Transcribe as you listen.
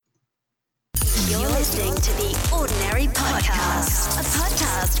You're listening to The Ordinary Podcast, a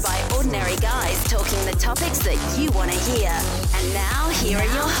podcast by ordinary guys talking the topics that you want to hear. And now, here are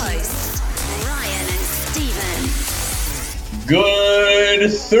your hosts, Ryan and Steven.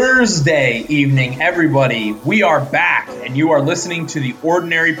 Good Thursday evening, everybody. We are back, and you are listening to The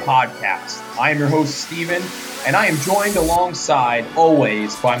Ordinary Podcast. I am your host, Steven, and I am joined alongside,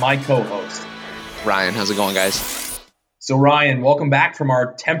 always, by my co-host, Ryan. How's it going, guys? So Ryan, welcome back from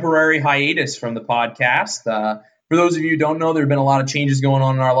our temporary hiatus from the podcast. For those of you who don't know, there have been a lot of changes going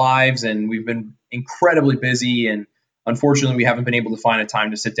on in our lives, and we've been incredibly busy, and unfortunately, we haven't been able to find a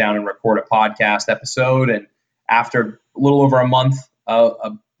time to sit down and record a podcast episode. And after a little over a month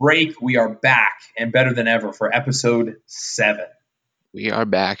of break, we are back and better than ever for episode 7. We are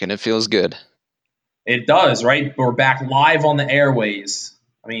back, and it feels good. It does, right? We're back live on the airways.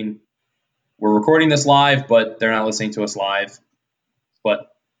 I mean, we're recording this live, but they're not listening to us live. But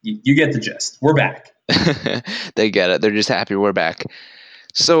you get the gist. We're back. They get it. They're just happy we're back.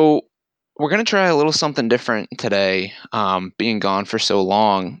 So we're going to try a little something different today. Being gone for so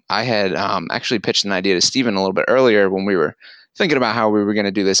long, I had actually pitched an idea to Steven a little bit earlier when we were thinking about how we were going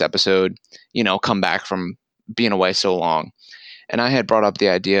to do this episode, come back from being away so long. And I had brought up the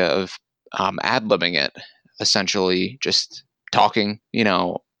idea of ad-libbing it, essentially just talking,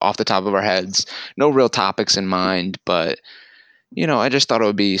 off the top of our heads, no real topics in mind, but I just thought it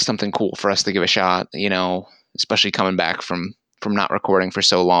would be something cool for us to give a shot, especially coming back from not recording for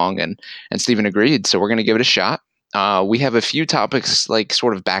so long, and Steven agreed, so we're going to give it a shot. We have a few topics like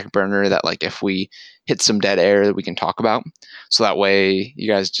sort of back burner that like if we hit some dead air that we can talk about, so that way you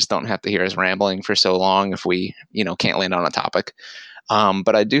guys just don't have to hear us rambling for so long if we can't land on a topic.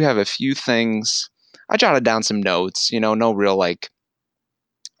 But I do have a few things. I jotted down some notes, no real like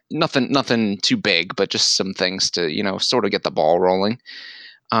nothing too big, but just some things to, sort of get the ball rolling.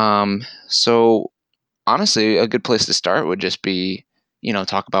 So honestly, a good place to start would just be,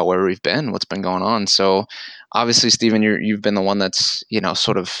 talk about where we've been, what's been going on. So obviously, Steven, you've been the one that's,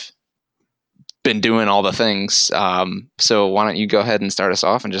 sort of been doing all the things. So why don't you go ahead and start us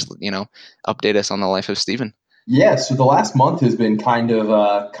off and just, update us on the life of Steven? Yeah, so the last month has been kind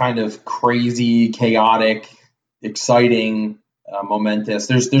of crazy, chaotic, exciting, momentous.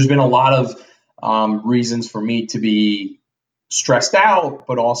 There's been a lot of reasons for me to be stressed out,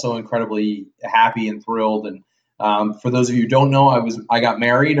 but also incredibly happy and thrilled. And for those of you who don't know, I got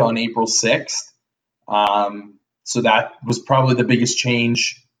married on April 6th. So that was probably the biggest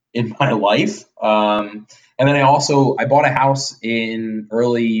change in my life. And then I bought a house in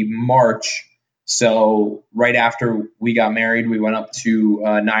early March. So right after we got married, we went up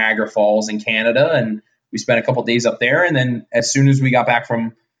to Niagara Falls in Canada, and we spent a couple days up there. And then as soon as we got back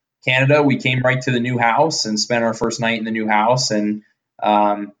from Canada, we came right to the new house and spent our first night in the new house. And,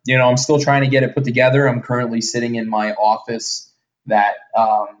 I'm still trying to get it put together. I'm currently sitting in my office that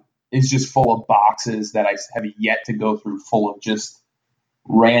is just full of boxes that I have yet to go through, full of just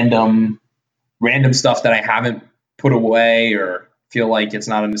random stuff that I haven't put away or feel like it's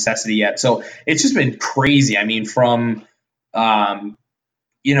not a necessity yet. So it's just been crazy. I mean, from,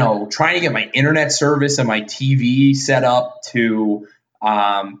 trying to get my internet service and my TV set up to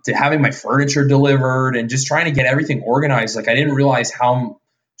having my furniture delivered and just trying to get everything organized. Like I didn't realize how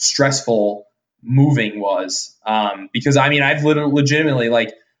stressful moving was. Because I mean, I've legitimately,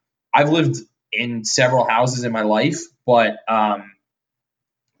 like I've lived in several houses in my life, but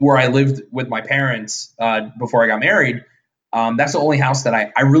where I lived with my parents before I got married, that's the only house that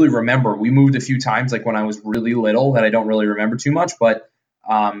I really remember. We moved a few times, like when I was really little, that I don't really remember too much, but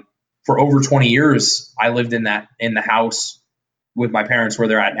for over 20 years, I lived in the house with my parents where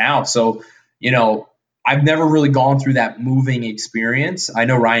they're at now. So, I've never really gone through that moving experience. I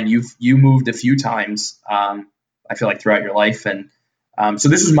know, Ryan, you moved a few times, I feel like throughout your life. And so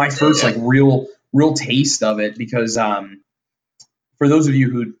this was my first like real taste of it, because for those of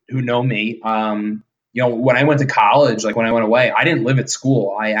you who know me, when I went to college, like when I went away, I didn't live at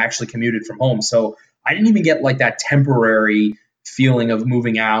school. I actually commuted from home. So I didn't even get like that temporary feeling of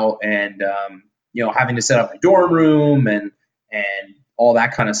moving out and, having to set up my dorm room and all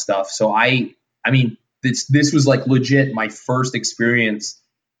that kind of stuff. So I mean, this was like legit my first experience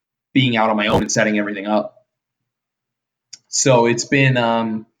being out on my own and setting everything up. So it's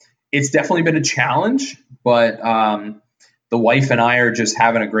definitely been a challenge, but the wife and I are just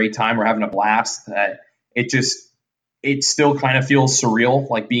having a great time. We're having a blast. It still kind of feels surreal.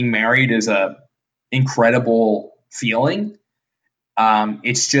 Like being married is a incredible feeling.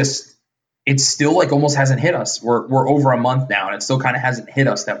 It's still like almost hasn't hit us. We're over a month now, and it still kind of hasn't hit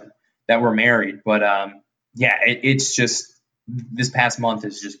us that we're married. But it's just this past month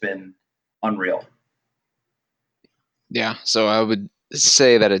has just been unreal. Yeah, so I would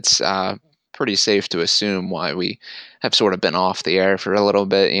say that it's pretty safe to assume why we have sort of been off the air for a little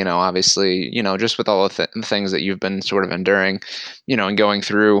bit. Obviously, just with all the things that you've been sort of enduring, and going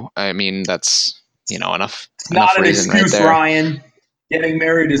through. I mean, that's enough It's not an reason right excuse, there. Ryan. Getting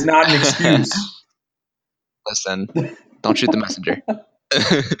married is not an excuse. Listen, don't shoot the messenger.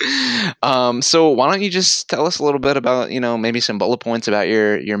 So why don't you just tell us a little bit about maybe some bullet points about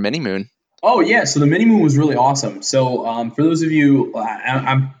your mini moon? Oh yeah, so the mini moon was really awesome. So for those of you,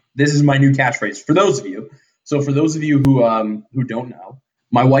 this is my new catchphrase. For those of you, who don't know,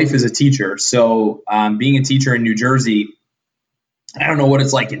 my wife is a teacher. So being a teacher in New Jersey, I don't know what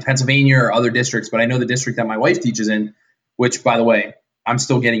it's like in Pennsylvania or other districts, but I know the district that my wife teaches in, which by the way, I'm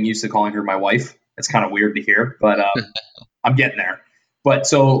still getting used to calling her my wife. It's kind of weird to hear, but I'm getting there. But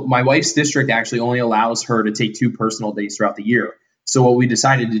so my wife's district actually only allows her to take 2 personal days throughout the year. So what we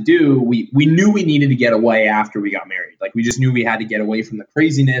decided to do, we knew we needed to get away after we got married. Like we just knew we had to get away from the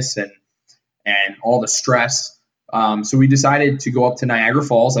craziness and all the stress. So we decided to go up to Niagara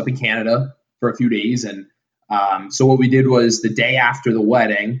Falls up in Canada for a few days. And so what we did was the day after the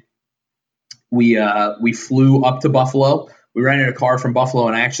wedding, we flew up to Buffalo. We rented a car from Buffalo,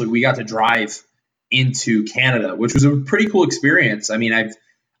 and we got to drive into Canada, which was a pretty cool experience. I mean,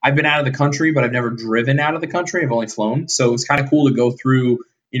 I've been out of the country, but I've never driven out of the country. I've only flown, so it was kind of cool to go through,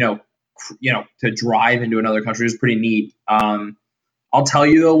 to drive into another country. It was pretty neat. I'll tell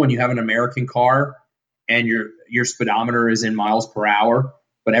you though, when you have an American car and your speedometer is in miles per hour,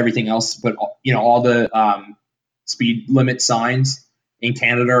 but everything else, but all the speed limit signs in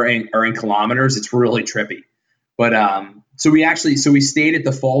Canada are in kilometers, it's really trippy. But so we stayed at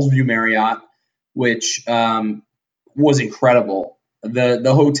the Fallsview Marriott, which was incredible.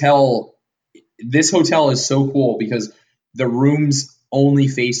 The hotel, this hotel is so cool because the rooms only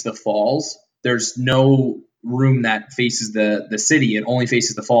face the falls. There's no room that faces the city. It only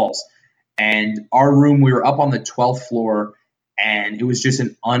faces the falls. And our room, we were up on the 12th floor, and it was just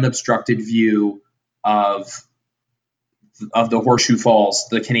an unobstructed view of the Horseshoe Falls,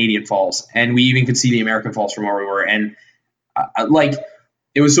 the Canadian Falls. And we even could see the American Falls from where we were. And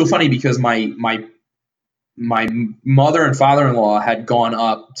it was so funny because my mother and father-in-law had gone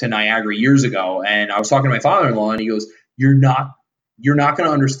up to Niagara years ago, and I was talking to my father-in-law, and he goes, you're not going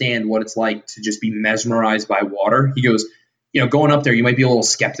to understand what it's like to just be mesmerized by water. He goes, going up there, you might be a little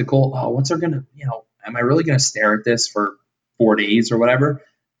skeptical. Oh, am I really going to stare at this for 4 days or whatever?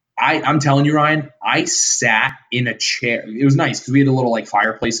 I'm telling you, Ryan, I sat in a chair. It was nice because we had a little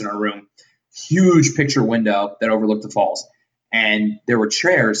fireplace in our room, huge picture window that overlooked the falls, and there were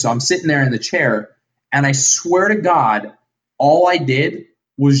chairs. So I'm sitting there in the chair, and I swear to God, all I did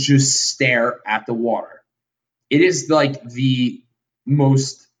was just stare at the water. It is like the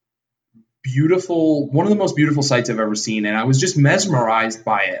most beautiful, one of the most beautiful sights I've ever seen. And I was just mesmerized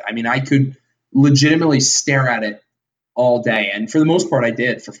by it. I mean, I could legitimately stare at it all day. And for the most part, I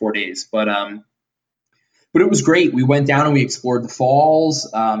did for 4 days. But it was great. We went down and we explored the falls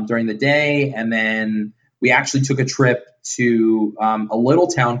during the day. And then we actually took a trip to a little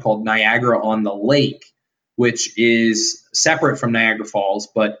town called Niagara on the Lake, which is separate from Niagara Falls,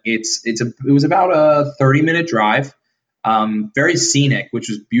 but it was about a 30-minute drive, very scenic, which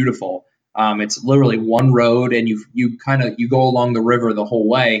was beautiful. It's literally one road, and you go along the river the whole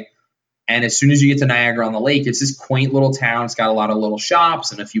way. And as soon as you get to Niagara on the Lake, it's this quaint little town. It's got a lot of little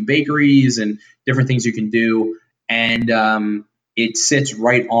shops and a few bakeries and different things you can do. And it sits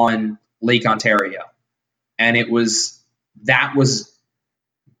right on Lake Ontario. And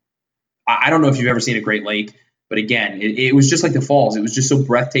I don't know if you've ever seen a Great Lake, but again, it was just like the falls. It was just so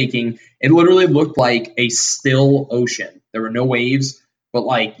breathtaking. It literally looked like a still ocean. There were no waves, but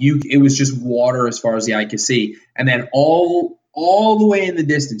it was just water as far as the eye could see. And then all the way in the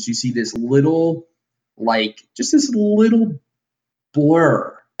distance, you see this little, this little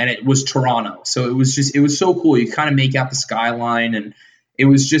blur, and it was Toronto. So it was so cool. You kind of make out the skyline, and it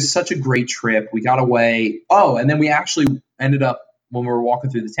was just such a great trip. We got away. Oh, and then we actually ended up, when we were walking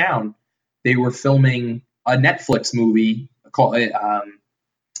through the town, they were filming a Netflix movie called,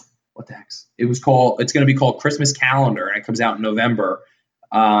 what the heck? It's going to be called Christmas Calendar, and it comes out in November,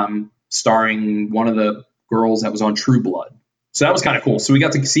 starring one of the girls that was on True Blood. So that was kind of cool. So we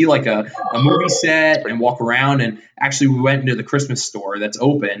got to see a movie set and walk around, and actually we went into the Christmas store that's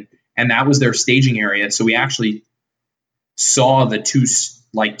open, and that was their staging area. So we actually saw the two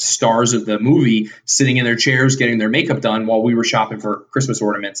stars of the movie sitting in their chairs getting their makeup done while we were shopping for Christmas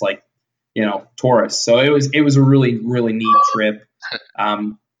ornaments tourists. So it was a really, really neat trip.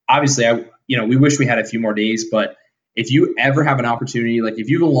 Obviously we wish we had a few more days, but if you ever have an opportunity, like if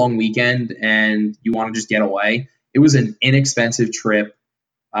you have a long weekend and you want to just get away, it was an inexpensive trip.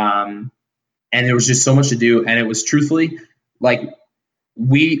 And there was just so much to do. And it was truthfully like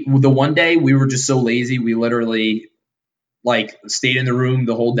the one day we were just so lazy. We literally like stayed in the room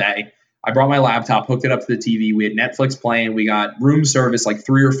the whole day. I brought my laptop, hooked it up to the TV. We had Netflix playing. We got room service like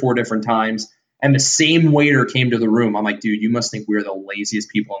 3 or 4 different times. And the same waiter came to the room. I'm like, dude, you must think we're the laziest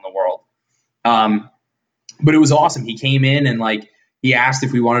people in the world. But it was awesome. He came in and like he asked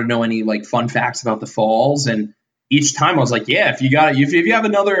if we wanted to know any like fun facts about the falls. And each time I was like, yeah, if you have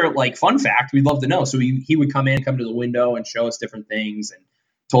another like fun fact, we'd love to know. So he would come to the window and show us different things and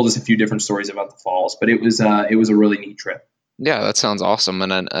told us a few different stories about the falls. But it was a really neat trip. Yeah, that sounds awesome.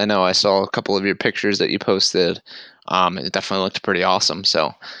 And I know I saw a couple of your pictures that you posted. It definitely looked pretty awesome.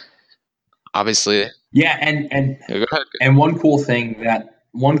 So obviously, yeah, and one cool thing that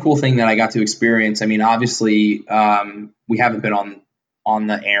I got to experience. I mean, obviously, we haven't been on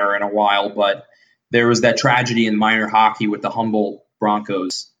the air in a while, but there was that tragedy in minor hockey with the Humboldt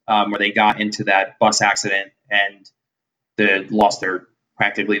Broncos, where they got into that bus accident and lost their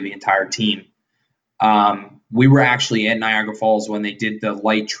practically the entire team. We were actually at Niagara Falls when they did the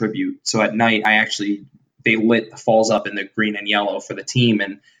light tribute. So at night, they lit the falls up in the green and yellow for the team,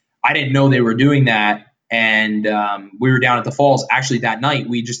 and I didn't know they were doing that. And we were down at the falls. Actually, that night,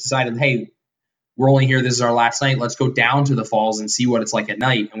 we just decided, hey, we're only here. This is our last night. Let's go down to the falls and see what it's like at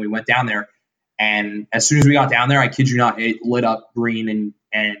night. And we went down there. And as soon as we got down there, I kid you not, it lit up green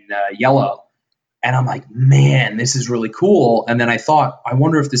and yellow. And I'm like, man, this is really cool. And then I thought, I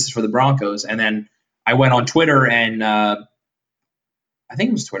wonder if this is for the Broncos. And then I went on Twitter and I think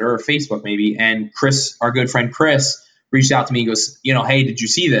it was Twitter or Facebook maybe. And Chris, our good friend Chris, reached out to me. He goes, hey, did you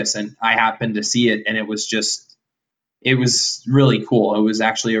see this? And I happened to see it. And it was really cool. It was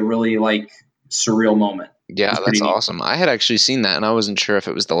actually a really like surreal moment. Yeah, that's awesome. I had actually seen that and I wasn't sure if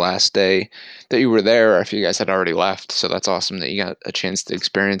it was the last day that you were there or if you guys had already left. So that's awesome that you got a chance to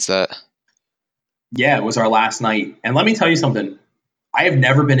experience that. Yeah, it was our last night. And let me tell you something. I have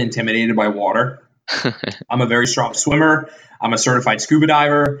never been intimidated by water. I'm a very strong swimmer. I'm a certified scuba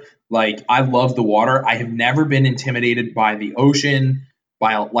diver. Like, I love the water. I have never been intimidated by the ocean,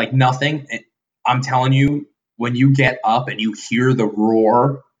 by like nothing. I'm telling you, when you get up and you hear the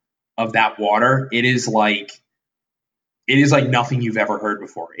roar of that water, it is like nothing you've ever heard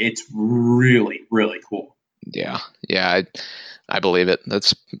before. It's really, really cool. Yeah. I believe it.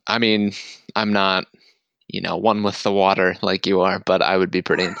 I'm not, one with the water like you are, but I would be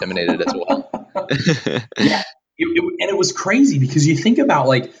pretty intimidated as well. Yeah. And it was crazy because you think about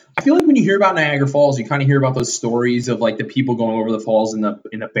like, I feel like when you hear about Niagara Falls, you kind of hear about those stories of like the people going over the falls in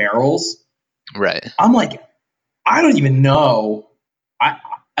the barrels. Right. I'm like, I don't even know.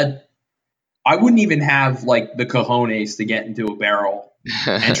 I wouldn't even have like the cojones to get into a barrel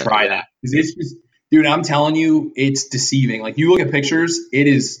and try that. Because it's just, dude, I'm telling you, it's deceiving. Like you look at pictures,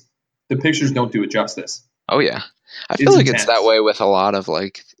 the pictures don't do it justice. Oh yeah. I feel like it's that way with a lot of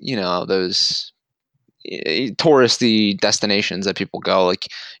like, those touristy destinations that people go. Like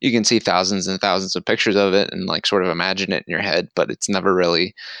you can see thousands and thousands of pictures of it and like sort of imagine it in your head, but it's never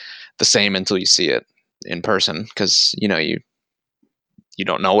really the same until you see it in person because you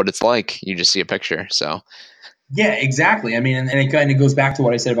don't know what it's like. You just see a picture. So yeah, exactly. I mean, and it kind of goes back to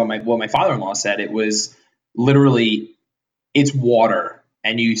what I said about what my father-in-law said. It was literally, it's water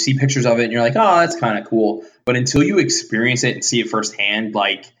and you see pictures of it and you're like, oh, that's kind of cool. But until you experience it and see it firsthand,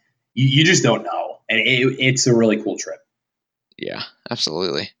 like you just don't know. And it's a really cool trip. Yeah,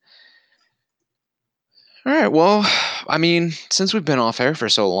 absolutely. All right. Well, I mean, since we've been off air for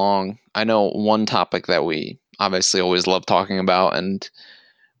so long, I know one topic that we obviously always love talking about, and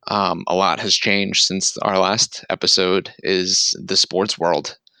a lot has changed since our last episode, is the sports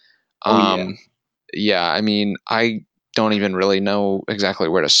world. Yeah, I mean, I don't even really know exactly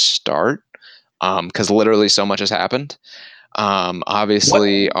where to start because literally so much has happened.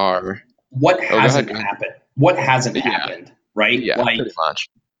 Obviously, what hasn't happened? What hasn't happened? Right? Yeah, pretty much.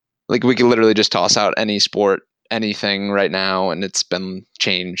 Like we could literally just toss out any sport, anything right now, and it's been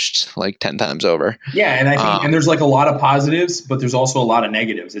changed like 10 times over. Yeah, and I think and there's like a lot of positives, but there's also a lot of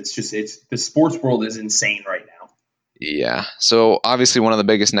negatives. It's the sports world is insane right now. Yeah. So obviously one of the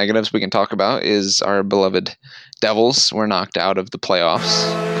biggest negatives we can talk about is our beloved Devils were knocked out of the playoffs.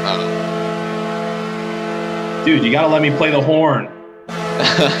 Dude, you got to let me play the horn.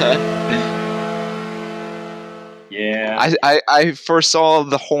 Yeah. I foresaw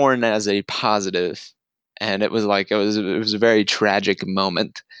the horn as a positive, and it was like it was a very tragic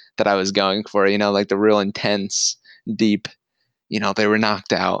moment that I was going for, like the real intense, deep, they were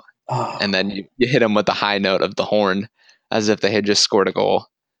knocked out. and then you hit them with the high note of the horn as if they had just scored a goal.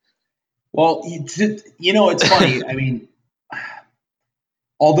 Well, it's funny. I mean,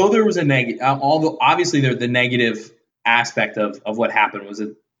 although there was a negative, although obviously the negative aspect of what happened was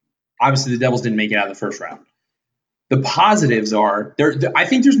that obviously the Devils didn't make it out of the first round. The positives are there. I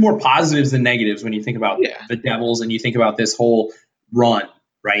think there's more positives than negatives when you think about the Devils and you think about this whole run,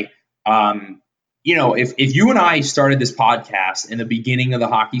 right? If you and I started this podcast in the beginning of the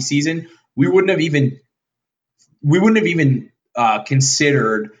hockey season, we wouldn't have even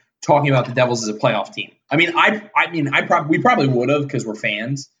considered talking about the Devils as a playoff team. I mean, we probably would have because we're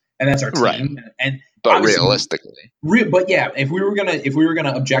fans and that's our team. Right. But realistically, if we were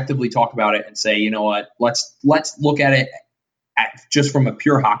gonna objectively talk about it and say, you know what, let's look at it just from a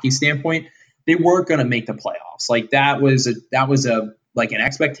pure hockey standpoint, they weren't gonna make the playoffs. Like that was an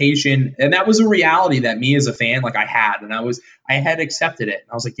expectation, and that was a reality that me as a fan, like I had accepted it. And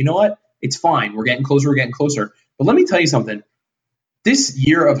I was like, you know what, it's fine. We're getting closer. But let me tell you something. This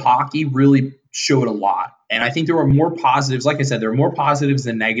year of hockey really showed a lot. And I think there were more positives. Like I said, there were more positives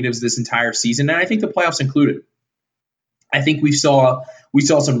than negatives this entire season. And I think the playoffs included. I think we saw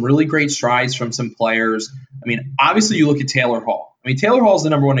some really great strides from some players. I mean, obviously you look at Taylor Hall. I mean, Taylor Hall is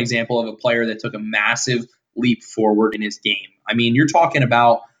the number one example of a player that took a massive leap forward in his game. I mean, you're talking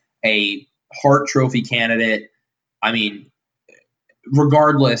about a Hart Trophy candidate. I mean,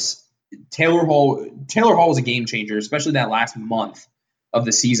 regardless, Taylor Hall was a game changer, especially that last month of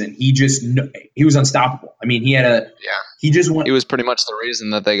the season. He was unstoppable. I mean, he was pretty much the reason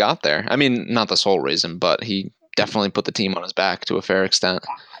that they got there. I mean, not the sole reason, but he definitely put the team on his back to a fair extent.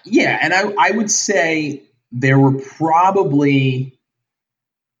 Yeah, and I would say there were probably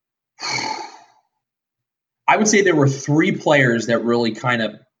three players that really kind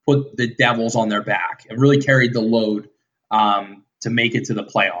of put the Devils on their back and really carried the load to make it to the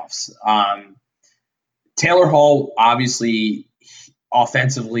playoffs. Taylor Hall, obviously,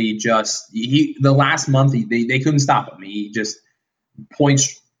 offensively, the last month they couldn't stop him. He just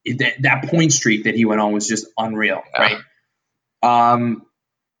that point streak that he went on was just unreal, right? All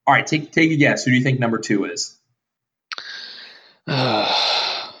right, take a guess. Who do you think number 2 is?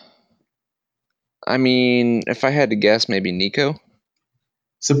 I mean, if I had to guess, maybe Nico.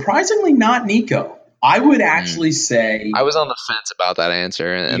 Surprisingly, not Nico. I would actually say I was on the fence about that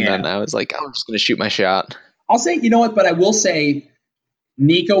answer, and then I was like, I'm just going to shoot my shot. I'll say, you know what, but I will say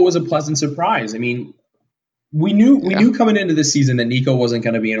Nico was a pleasant surprise. I mean, we knew coming into this season that Nico wasn't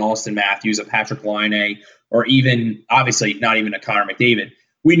going to be an Austin Matthews, a Patrick Laine, or even, obviously, not even a Connor McDavid.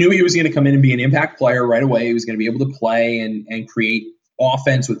 We knew he was going to come in and be an impact player right away. He was going to be able to play and create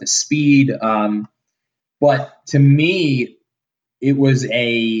offense with the speed. But to me, it was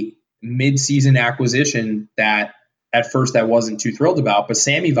a mid-season acquisition that at first I wasn't too thrilled about. But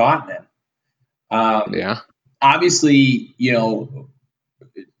Sami Vatanen, obviously,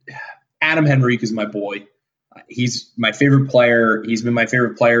 Adam Henrique is my boy. He's my favorite player. He's been my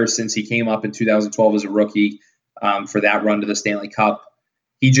favorite player since he came up in 2012 as a rookie for that run to the Stanley Cup.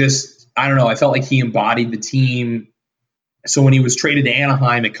 I don't know, I felt like he embodied the team. So when he was traded to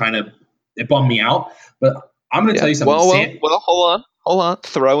Anaheim, it bummed me out. But I'm going to tell you something. Well, hold on.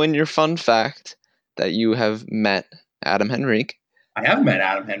 Throw in your fun fact that you have met Adam Henrique. I have met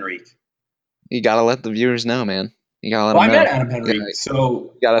Adam Henrique. You got to let the viewers know, man. You got to let them know. I met Adam Henrique.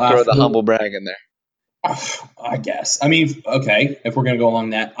 So you got to throw the humble brag in there. I guess. I mean, okay, if we're going to go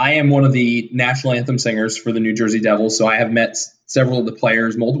along that. I am one of the national anthem singers for the New Jersey Devils, so I have met several of the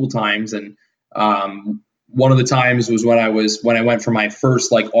players multiple times, and one of the times was when I went for my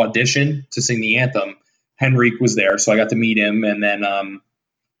first audition to sing the anthem. Henrique was there, so I got to meet him, and then I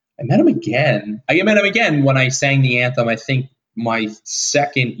met him again. I met him again when I sang the anthem. I think my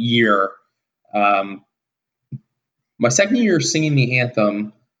second year singing the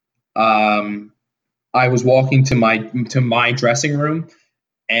anthem. I was walking to my dressing room,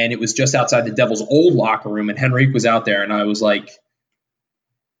 and it was just outside the Devils' old locker room, and Henrique was out there, and I was like,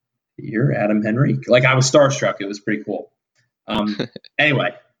 "You're Adam Henrique." I was starstruck. It was pretty cool.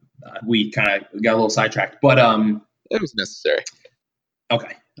 Anyway, we kind of got a little sidetracked, but it was necessary.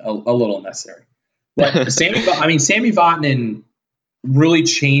 Okay, a little necessary. But Sami Vatanen really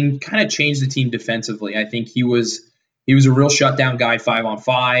changed the team defensively. I think he was a real shutdown guy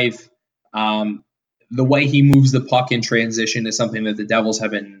 5-on-5. The way he moves the puck in transition is something that the Devils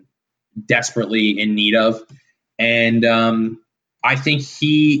have been desperately in need of. And I think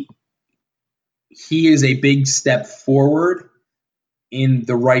he is a big step forward in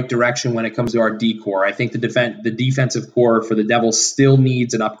the right direction when it comes to our D-core. I think the defensive core for the Devils still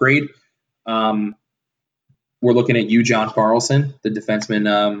needs an upgrade. We're looking at you, John Carlson, the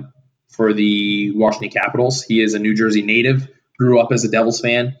defenseman for the Washington Capitals. He is a New Jersey native, grew up as a Devils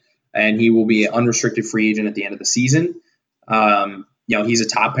fan, and he will be an unrestricted free agent at the end of the season. He's a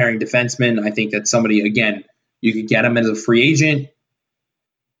top pairing defenseman. I think that's somebody, again, you could get him as a free agent,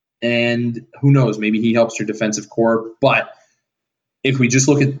 and who knows, maybe he helps your defensive core. But if we just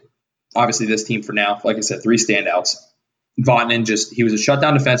look at, obviously, this team for now, like I said, 3 standouts. Vatanen, he was a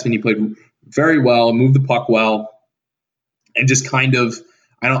shutdown defenseman. He played very well, moved the puck well, and just kind of,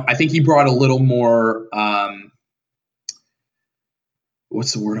 I think he brought a little more,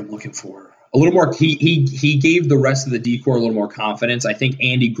 what's the word I'm looking for? A little more, he gave the rest of the D-core a little more confidence. I think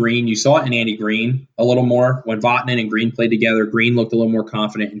Andy Green, you saw it in Andy Green a little more. When Vatanen and Green played together, Green looked a little more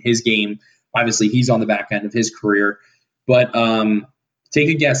confident in his game. Obviously, he's on the back end of his career. But take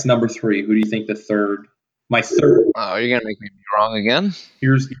a guess, number 3. Who do you think the third? My third. Oh, you're going to make me be wrong again?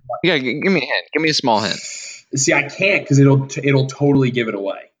 You gotta give me a hint. Give me a small hint. See, I can't because it'll totally give it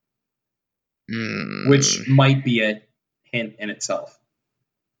away, which might be a hint in itself.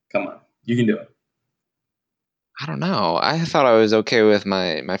 Come on. You can do it. I don't know. I thought I was okay with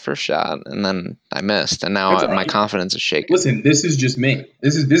my first shot, and then I missed, and now my confidence is shaken. Listen, this is just me.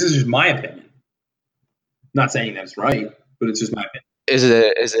 This is just my opinion. I'm not saying that's right, but it's just my opinion. Is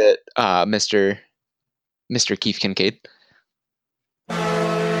it Mr. Keith Kinkaid?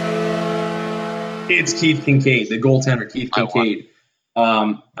 It's Keith Kinkaid, the goaltender, Keith Kinkaid.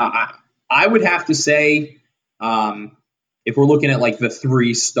 I would have to say, if we're looking at like the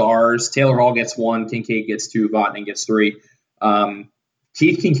 3 stars, Taylor Hall gets 1, Kinkaid gets 2, Vatanen gets 3.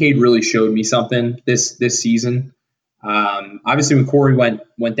 Keith Kinkaid really showed me something this season. Obviously, when Corey went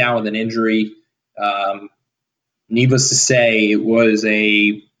down with an injury, needless to say, it was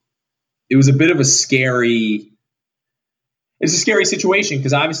a bit of a scary. It's a scary situation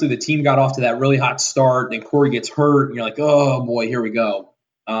because obviously the team got off to that really hot start, then Corey gets hurt, and you're like, oh boy, here we go.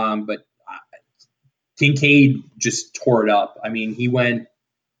 But Kinkaid just tore it up. I mean, what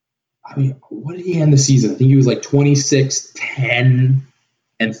did he end the season? I think he was like 26, 10,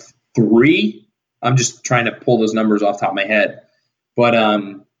 and 3. I'm just trying to pull those numbers off the top of my head. But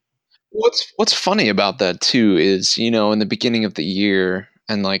what's funny about that too is, in the beginning of the year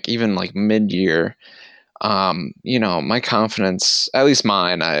and like even like mid-year, my confidence, at least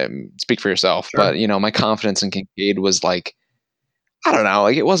mine, I speak for yourself, sure. But my confidence in Kinkaid was like, I don't know,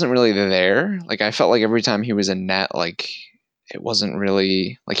 like it wasn't really there. Like I felt like every time he was in net, like it wasn't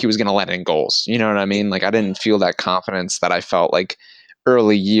really like he was going to let in goals. You know what I mean? Like I didn't feel that confidence that I felt like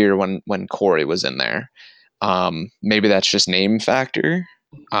early year when Corey was in there. Maybe that's just name factor.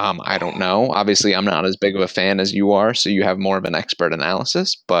 I don't know. Obviously, I'm not as big of a fan as you are, so you have more of an expert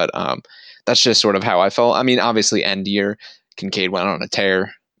analysis. But that's just sort of how I felt. I mean, obviously, end year, Kinkaid went on a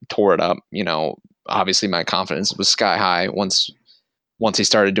tear, tore it up. Obviously, my confidence was sky high once he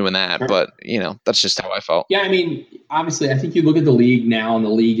started doing that. Sure. But, that's just how I felt. Yeah, I mean, obviously, I think you look at the league now, and the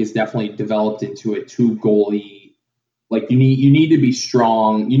league has definitely developed into a 2-goalie. Like, you need to be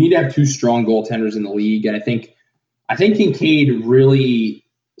strong. You need to have 2 strong goaltenders in the league. And I think Kinkaid really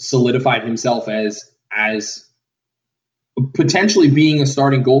solidified himself as potentially being a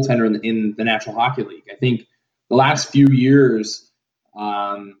starting goaltender in the National Hockey League. I think the last few years,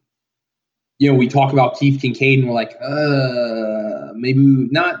 we talk about Keith Kinkaid and we're like, maybe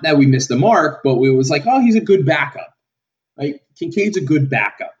not that we missed the mark, but we was like, oh, he's a good backup, right? Kinkaid's a good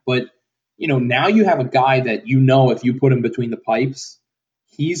backup, but now you have a guy that if you put him between the pipes,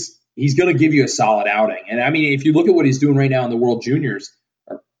 he's going to give you a solid outing. And I mean, if you look at what he's doing right now in the World Juniors,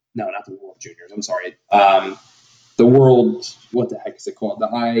 not the World Juniors, I'm sorry, the World, what the heck is it called? The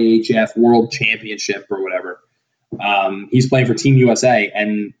IHF World Championship or whatever. He's playing for Team USA,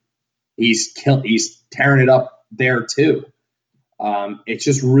 and he's tearing it up there too. It's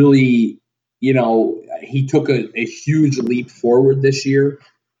just really, he took a huge leap forward this year.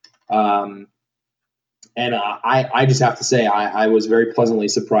 And I just have to say, I was very pleasantly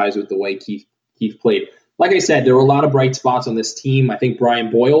surprised with the way Keith played. Like I said, there were a lot of bright spots on this team. I think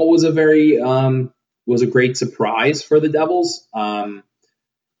Brian Boyle was a great surprise for the Devils.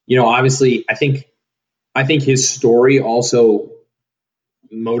 Obviously, I think his story also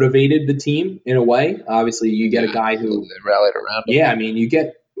motivated the team in a way. Obviously, you get a guy who rallied around him. Yeah, I mean,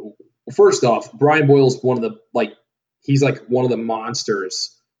 first off, Brian Boyle's he's like one of the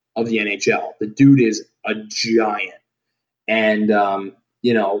monsters of the NHL. The dude is a giant. And,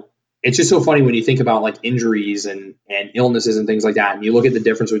 it's just so funny when you think about like injuries and illnesses and things like that. And you look at the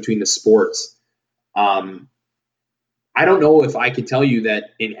difference between the sports. I don't know if I could tell you that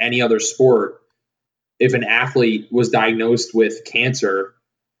in any other sport, if an athlete was diagnosed with cancer,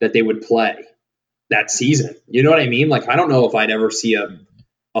 that they would play that season. You know what I mean? Like, I don't know if I'd ever see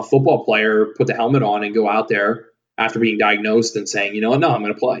a football player put the helmet on and go out there after being diagnosed and saying, you know what, no, I'm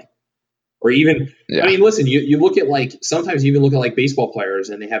going to play. Or even, Yeah. I mean, listen, you look at like, sometimes you even look at like baseball players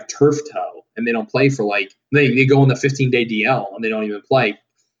and they have turf toe and they don't play for like, they go on the 15-day DL and they don't even play.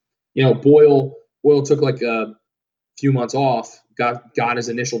 You know, Boyle took like a few months off, got his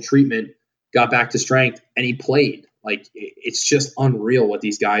initial treatment, got back to strength, and he played. Like, it's just unreal what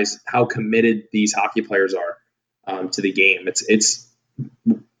these guys, how committed these hockey players are to the game. It's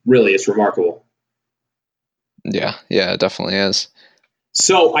really, it's remarkable. Yeah, it definitely is.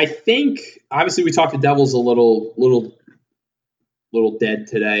 So I think, obviously, we talked to Devils a little dead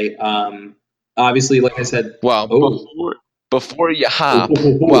today. Obviously, like I said, Well, before you hop,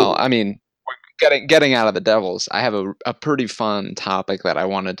 well, I mean, getting out of the Devils, I have a pretty fun topic that I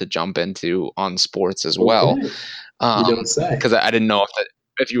wanted to jump into on sports as well. Okay. You don't say. Because I didn't know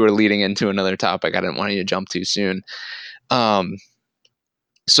if you were leading into another topic. I didn't want you to jump too soon.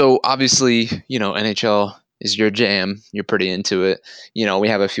 So obviously, NHL is your jam. You're pretty into it. We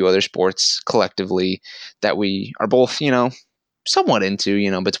have a few other sports collectively that we are both, somewhat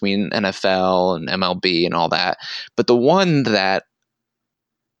into, between NFL and MLB and all that. But the one that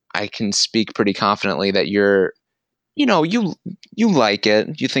I can speak pretty confidently that you're, you like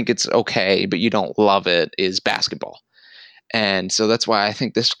it, you think it's okay, but you don't love it, is basketball. And so that's why I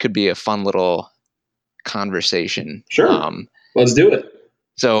think this could be a fun little conversation. Sure. Let's do it.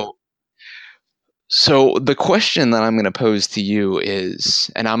 So the question that I'm going to pose to you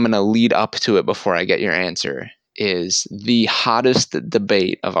is, and I'm going to lead up to it before I get your answer, is the hottest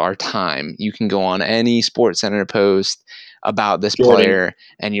debate of our time. You can go on any SportsCenter post about this player,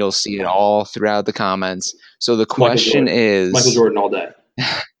 and you'll see it all throughout the comments. So the question is... Michael Jordan all day.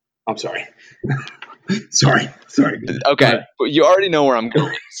 I'm sorry. Sorry. Okay, but you already know where I'm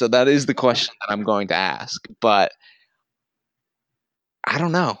going. So that is the question that I'm going to ask. But I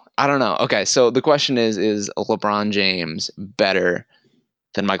don't know. Okay, so the question is LeBron James better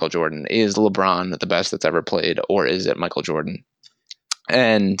than Michael Jordan? Is LeBron the best that's ever played, or is it Michael Jordan?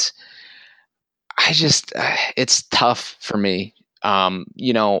 And it's tough for me,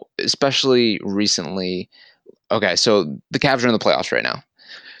 especially recently. Okay, so the Cavs are in the playoffs right now.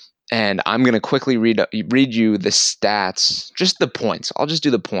 And I'm going to quickly read you the stats, just the points. I'll just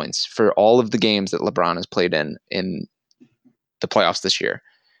do the points for all of the games that LeBron has played in the playoffs this year.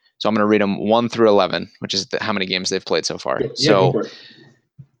 So I'm going to read them 1 through 11, which is how many games they've played so far. So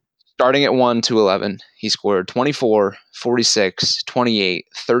starting at 1 to 11, he scored 24, 46, 28,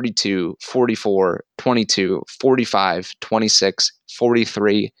 32, 44, 22, 45, 26,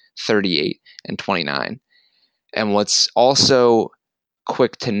 43, 38, and 29. And what's also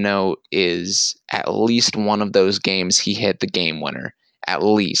quick to note is at least one of those games he hit the game winner, at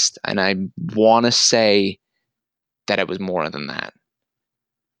least. And I want to say that it was more than that,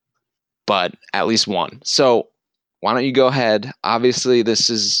 but at least one. So why don't you go ahead? Obviously, this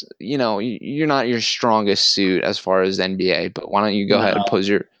is, you're not your strongest suit as far as NBA, but why don't you go ahead and pose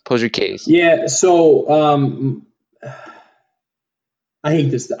your case? Yeah. So I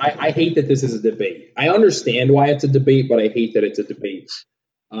hate this. I hate that this is a debate. I understand why it's a debate, but I hate that it's a debate.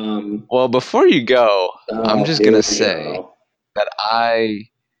 Well, before you go, I'm just going to say that I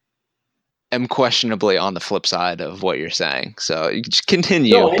am questionably on the flip side of what you're saying. So you just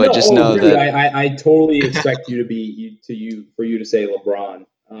continue, but just know that I totally expect you to be for you to say LeBron.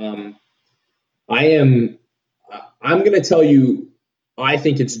 I'm going to tell you, I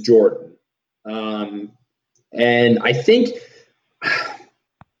think it's Jordan. And I think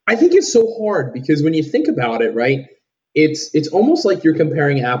it's so hard because when you think about it, right, it's almost like you're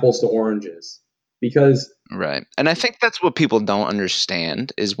comparing apples to oranges because right. And I think that's what people don't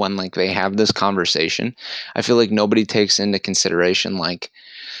understand is when like they have this conversation, I feel like nobody takes into consideration like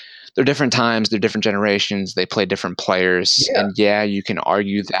they're different times, they're different generations, they play different players. Yeah. And yeah, you can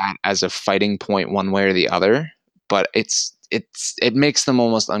argue that as a fighting point one way or the other, but it makes them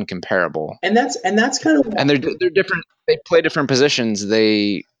almost uncomparable. And that's kind of and they're different. They play different positions.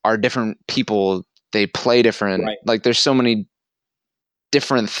 They are different people. They play different. Right. Like there's so many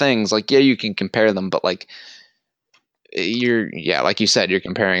different things. Like yeah, you can compare them, but like like you said, you're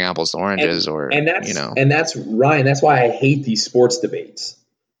comparing apples to oranges, and that's Ryan. That's why I hate these sports debates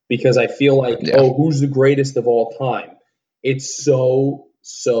because I feel like who's the greatest of all time? It's so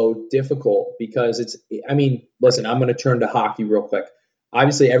difficult because listen, I'm going to turn to hockey real quick.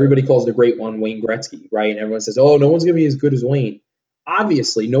 Obviously, everybody calls the great one Wayne Gretzky, right? And everyone says, oh, no one's going to be as good as Wayne.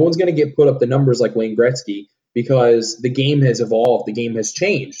 Obviously, no one's going to put up the numbers like Wayne Gretzky because the game has evolved. The game has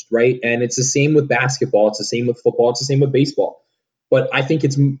changed, right? And it's the same with basketball. It's the same with football. It's the same with baseball. But I think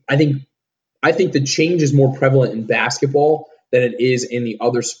the change is more prevalent in basketball than it is in the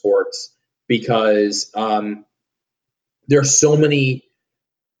other sports because there's so many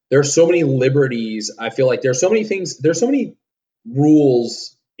liberties. I feel like there's so many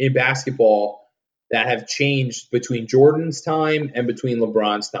rules in basketball that have changed between Jordan's time and between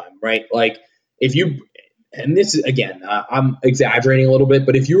LeBron's time, right? Like if you, and this is again, I'm exaggerating a little bit,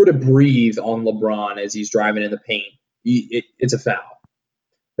 but if you were to breathe on LeBron as he's driving in the paint, it's a foul,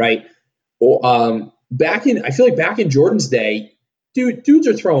 right? Well, I feel like back in Jordan's day, dudes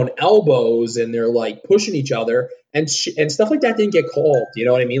are throwing elbows and they're like pushing each other and stuff like that didn't get called. You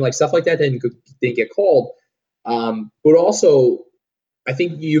know what I mean? Like stuff like that didn't get called. But also, I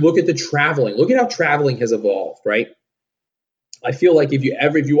think you look at the traveling. Look at how traveling has evolved, right? I feel like if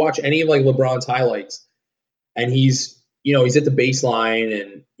you watch any of like LeBron's highlights, and he's at the baseline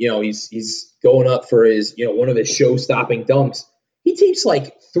and he's going up for his one of his show-stopping dunks. He takes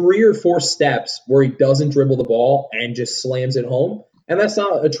like 3 or 4 steps where he doesn't dribble the ball and just slams it home, and that's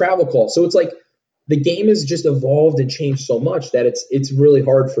not a travel call. So it's like the game has just evolved and changed so much that it's really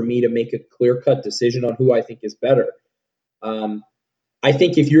hard for me to make a clear-cut decision on who I think is better. I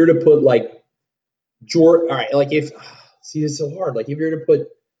think if you're to put like Jordan, all right, like it's so hard. Like if you're to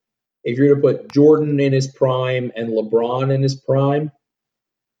put Jordan in his prime and LeBron in his prime,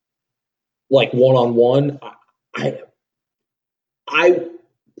 like one-on-one, I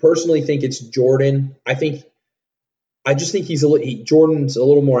personally think it's Jordan. I just think Jordan's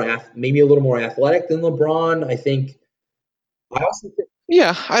maybe a little more athletic than LeBron. I also think.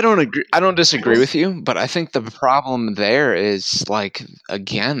 Yeah, I don't agree. I don't disagree with you, but I think the problem there is like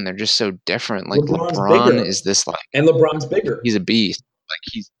again, they're just so different. Like LeBron is this like, and LeBron's bigger. He's a beast. Like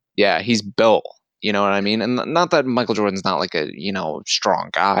he's built. You know what I mean? And not that Michael Jordan's not like a strong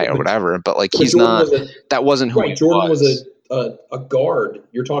guy or whatever, but like he's not. That wasn't who he Jordan was a guard.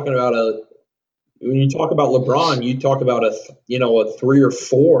 You're talking about when you talk about LeBron, you talk about a 3 or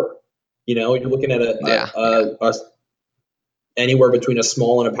 4. You're looking at anywhere between a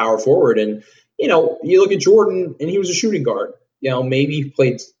small and a power forward. And, you look at Jordan and he was a shooting guard. Maybe he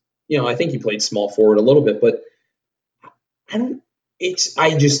played, I think he played small forward a little bit, but I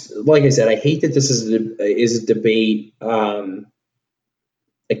just, like I said, I hate that this is a debate. Again,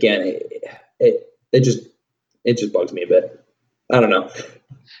 it just bugs me a bit. I don't know.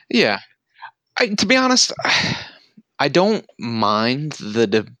 Yeah. To be honest, I don't mind the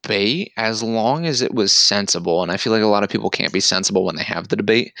debate as long as it was sensible. And I feel like a lot of people can't be sensible when they have the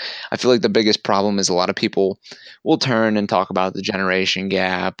debate. I feel like the biggest problem is a lot of people will turn and talk about the generation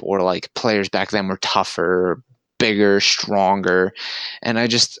gap or like players back then were tougher, bigger, stronger. And I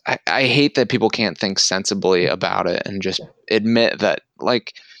hate that people can't think sensibly about it and just admit that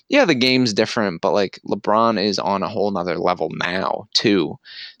like, yeah, the game's different, but like LeBron is on a whole nother level now too.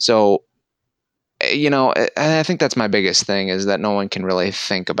 So, I think that's my biggest thing is that no one can really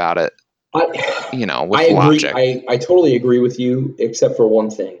think about it, with logic. I totally agree with you, except for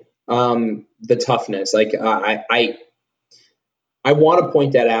one thing. The toughness. Like I want to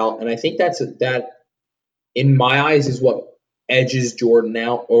point that out. And I think that in my eyes is what edges Jordan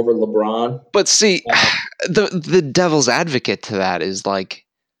out over LeBron. But see, the devil's advocate to that is like,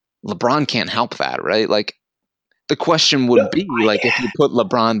 LeBron can't help that, right? Like, the question would be like, if you put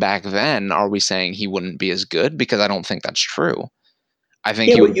LeBron back then, are we saying he wouldn't be as good? Because I don't think that's true. I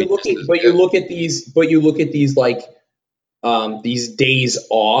think you look at these like these days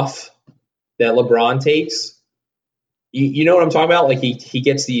off that LeBron takes. You know what I'm talking about? Like he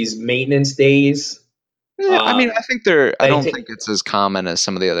gets these maintenance days. Yeah, I mean, I think I don't think it's as common as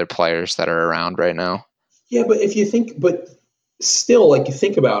some of the other players that are around right now. Yeah, but still, like you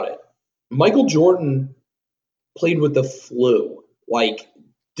think about it, Michael Jordan played with the flu. Like,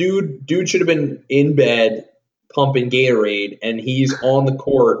 dude should have been in bed pumping Gatorade, and he's on the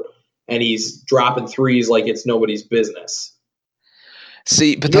court and he's dropping threes like it's nobody's business.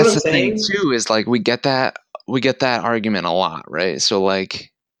 See, but that's the thing too, is like we get that argument a lot, right? So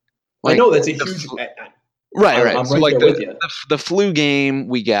like I know that's a huge right. I'm so right like there with you. The flu game,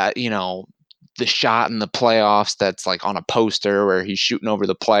 we got the shot in the playoffs that's like on a poster where he's shooting over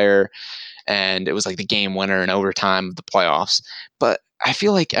the player. And it was like the game winner in overtime of the playoffs. But I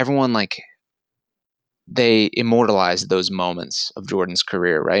feel like everyone they immortalized those moments of Jordan's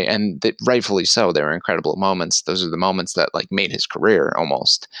career, right? And rightfully so. They were incredible moments. Those are the moments that like made his career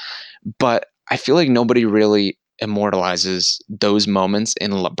almost. But I feel like nobody really immortalizes those moments in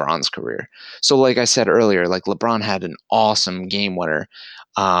LeBron's career. So like I said earlier, like LeBron had an awesome game winner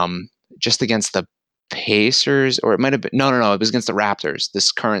just against the Pacers, or it might have been no, it was against the Raptors,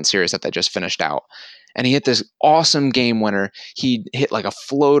 this current series that they just finished out. and he hit this awesome game winner. He hit like a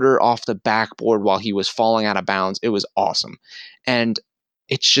floater off the backboard while he was falling out of bounds. It was awesome. And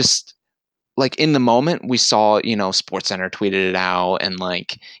it's just like in the moment we saw, SportsCenter tweeted it out and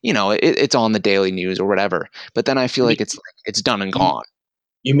like, it's on the daily news or whatever. But then I feel like it's done and gone.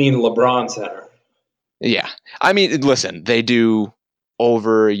 You mean LeBron Center? Yeah. I mean, listen, they do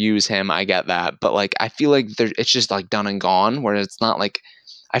overuse him. I get that. But like, I feel like it's just like done and gone, where it's not like,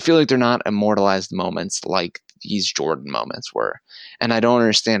 I feel like they're not immortalized moments like these Jordan moments were. And I don't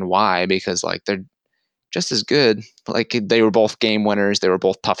understand why, because like they're just as good. Like they were both game winners. They were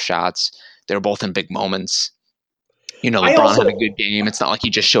both tough shots. They were both in big moments. LeBron had a good game. It's not like he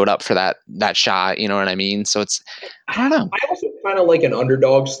just showed up for that shot. You know what I mean? So I don't know. I also kind of like an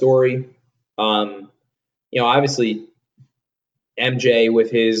underdog story. Obviously MJ with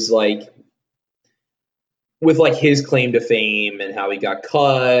his his claim to fame and how he got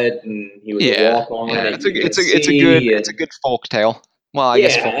cut and he was a walk on. Yeah, it's a good folk tale. Well, I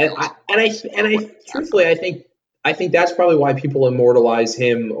guess. Truthfully, I think that's probably why people immortalize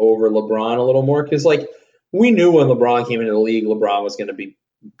him over LeBron a little more, because like we knew when LeBron came into the league, LeBron was going to be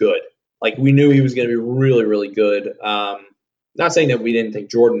good. Like we knew he was going to be really, really good. Not saying that we didn't think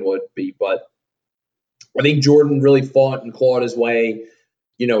Jordan would be, but I think Jordan really fought and clawed his way,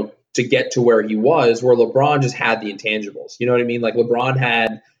 to get to where he was, where LeBron just had the intangibles. You know what I mean? Like LeBron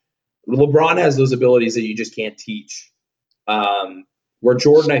has those abilities that you just can't teach. Where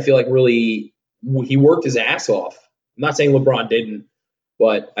Jordan, I feel like really he worked his ass off. I'm not saying LeBron didn't,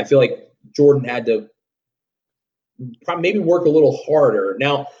 but I feel like Jordan had to maybe work a little harder.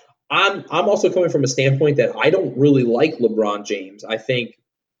 Now, I'm also coming from a standpoint that I don't really like LeBron James. I think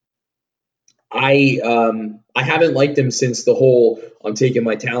I haven't liked him since the whole "I'm taking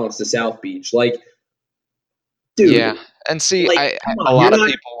my talents to South Beach." Like, dude. Yeah, and see, like, a lot of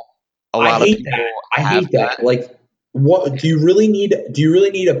people. I hate that. Like, what do you really need? Do you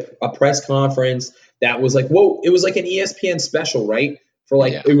really need a press conference that was like, whoa? It was like an ESPN special, right? For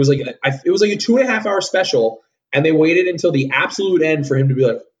like, it was like a 2.5 hour special, and they waited until the absolute end for him to be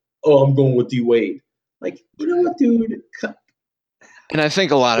like, "Oh, I'm going with D Wade." Like, you know what, dude? And I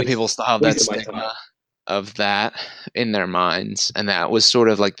think a lot of people still have that stigma of that in their minds, and that was sort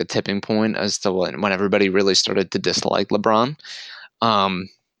of like the tipping point as to when everybody really started to dislike LeBron. And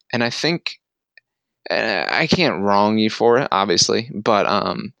I think I can't wrong you for it, obviously, but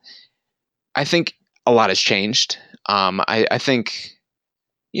I think a lot has changed. I think,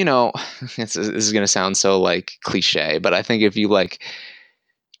 this is going to sound so like cliche, but I think if you like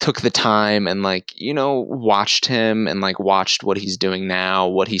took the time and like, watched him and like watched what he's doing now,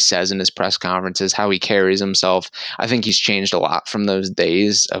 what he says in his press conferences, how he carries himself, I think he's changed a lot from those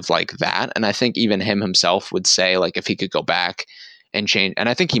days of like that. And I think even him himself would say like if he could go back and change, and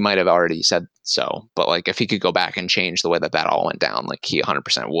I think he might have already said so, but like if he could go back and change the way that all went down, like he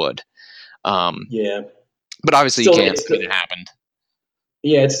 100% would. But obviously you can't. I mean, it happened.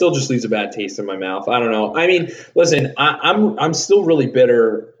 Yeah, it still just leaves a bad taste in my mouth. I don't know. I mean, listen, I'm still really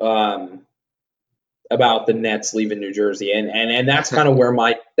bitter about the Nets leaving New Jersey, and that's kind of where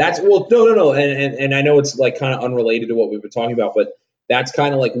no, and I know it's like kind of unrelated to what we've been talking about, but that's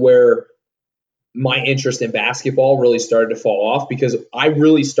kind of like where my interest in basketball really started to fall off, because I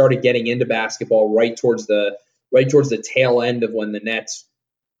really started getting into basketball right towards the tail end of when the Nets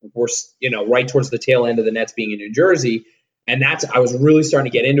were, right towards the tail end of the Nets being in New Jersey. And I was really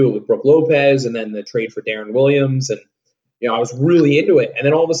starting to get into it with Brook Lopez and then the trade for Darren Williams. And, I was really into it. And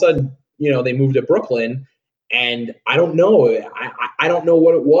then all of a sudden, they moved to Brooklyn, and I don't know. I don't know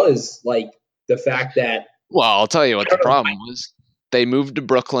what it was, like the fact that. Well, I'll tell you what the problem was. They moved to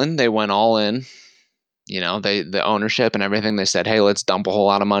Brooklyn. They went all in, the ownership and everything. They said, hey, let's dump a whole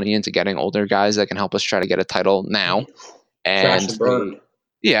lot of money into getting older guys that can help us try to get a title now. Crash and burn.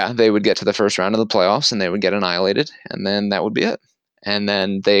 They would get to the first round of the playoffs and they would get annihilated, and then that would be it. And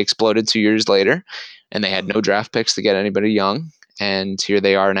then they exploded 2 years later, and they had no draft picks to get anybody young. And here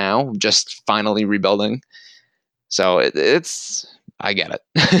they are now, just finally rebuilding. So I get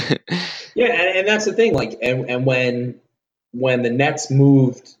it. Yeah, and that's the thing. Like, and when the Nets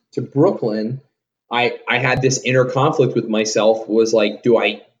moved to Brooklyn, I had this inner conflict with myself. Was like, do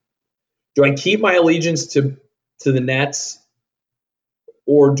I keep my allegiance to the Nets,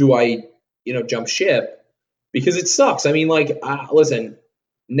 or do I, jump ship? Because it sucks. I mean, like, listen,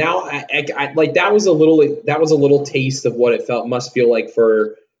 now I like that was a little taste of what it must feel like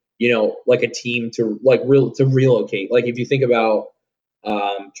for, like a team to relocate. Like if you think about,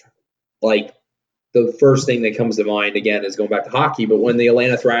 like the first thing that comes to mind again is going back to hockey. But when the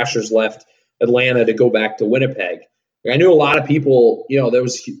Atlanta Thrashers left Atlanta to go back to Winnipeg, I knew a lot of people, there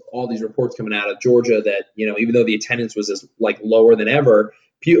was all these reports coming out of Georgia that, even though the attendance was as like lower than ever,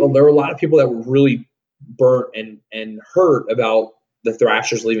 there were a lot of people that were really burnt and hurt about the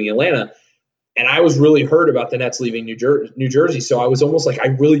Thrashers leaving Atlanta. And I was really hurt about the Nets leaving New Jersey. So I was almost like, I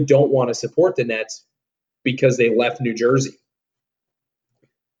really don't want to support the Nets because they left New Jersey.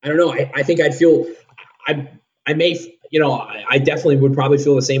 I don't know. I think I'd feel, I may, I definitely would probably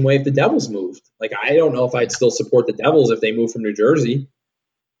feel the same way if the Devils moved. Like, I don't know if I'd still support the Devils if they moved from New Jersey.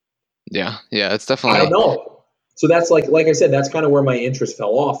 Yeah, it's definitely. I don't know. So that's like I said, that's kind of where my interest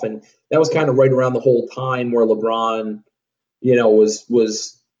fell off, and that was kind of right around the whole time where LeBron,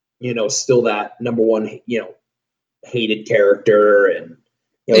 was still that number one, hated character, and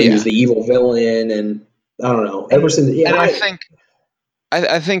he was the evil villain, and I don't know. Ever since, and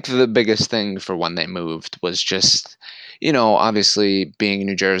I think the biggest thing for when they moved was just, obviously being in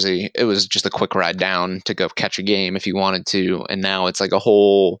New Jersey, it was just a quick ride down to go catch a game if you wanted to. And now it's like a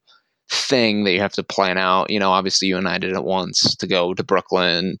whole thing that you have to plan out. Obviously you and I did it once to go to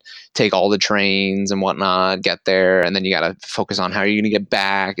Brooklyn, take all the trains and whatnot, get there. And then you got to focus on how you're going to get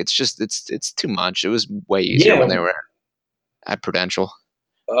back. It's just, it's too much. It was way easier when they were at Prudential.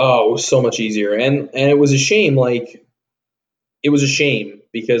 Oh, it was so much easier. And it was a shame. Like, it was a shame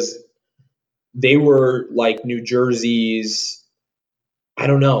because they were like New Jersey's, I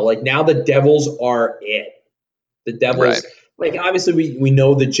don't know, like now the Devils are it. The Devils, like obviously we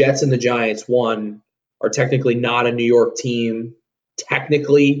know the Jets and the Giants, one, are technically not a New York team,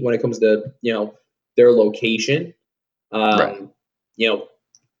 technically, when it comes to, their location. They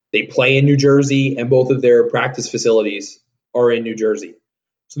play in New Jersey and both of their practice facilities are in New Jersey.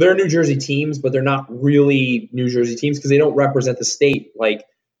 So they're New Jersey teams, but they're not really New Jersey teams because they don't represent the state. Like,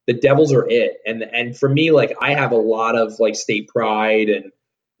 the Devils are it. And for me, like, I have a lot of like state pride, and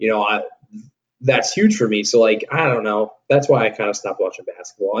that's huge for me. So like, I don't know. That's why I kind of stopped watching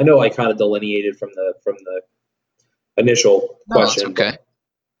basketball. I know I kind of delineated from the initial question. That's okay.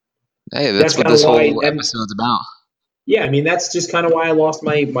 Hey, that's what this whole episode's about. Yeah, I mean, that's just kind of why I lost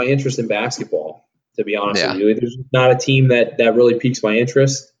my interest in basketball, to be honest with you. There's not a team that really piques my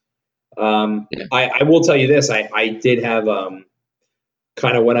interest. I will tell you this. I did have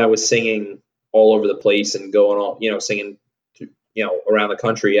kind of when I was singing all over the place and going all, singing, around the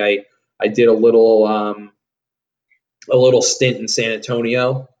country, I did a little stint in San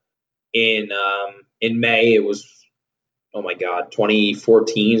Antonio in May. It was, oh my God,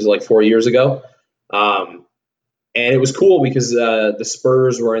 2014, so like 4 years ago. And it was cool because the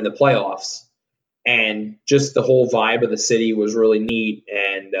Spurs were in the playoffs, and just the whole vibe of the city was really neat.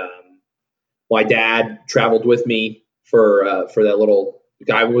 And my dad traveled with me for that little.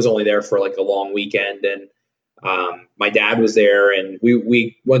 I was only there for like a long weekend, and my dad was there, and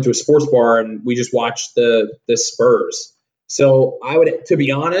we went to a sports bar and we just watched the Spurs. So I would, to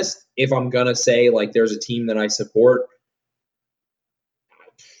be honest, if I'm gonna say like there's a team that I support,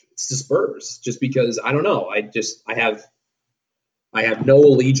 it's the Spurs, just because I don't know. I have no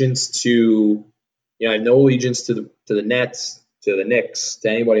allegiance to, I have no allegiance to the Nets, to the Knicks,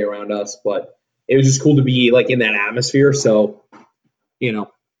 to anybody around us, but it was just cool to be like in that atmosphere. So,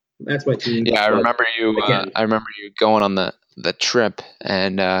 that's my team. Yeah, I remember you. I remember you going on the trip,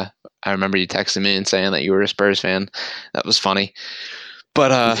 and I remember you texting me and saying that you were a Spurs fan. That was funny.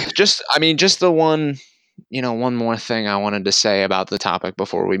 But just the one. One more thing I wanted to say about the topic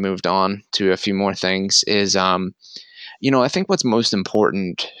before we moved on to a few more things is, I think what's most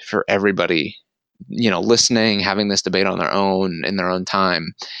important for everybody, listening, having this debate on their own, in their own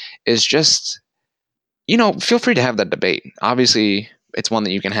time, is just, feel free to have that debate. Obviously, it's one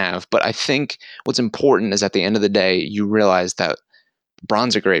that you can have, but I think what's important is at the end of the day, you realize that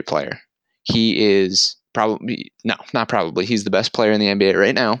LeBron's a great player. He is he's the best player in the NBA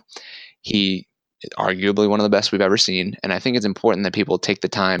right now. He arguably one of the best we've ever seen. And I think it's important that people take the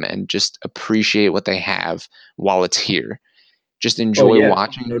time and just appreciate what they have while it's here. Just enjoy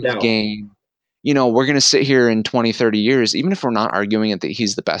watching the game. We're going to sit here in 20, 30 years, even if we're not arguing that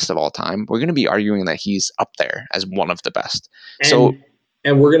he's the best of all time, we're going to be arguing that he's up there as one of the best.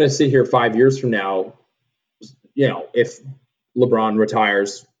 And we're going to sit here 5 years from now, if LeBron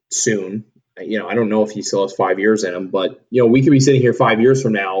retires soon, I don't know if he still has 5 years in him, but, we could be sitting here 5 years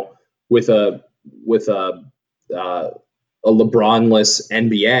from now with a LeBron-less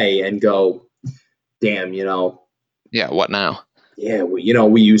NBA and go, damn, Yeah, what now? Yeah,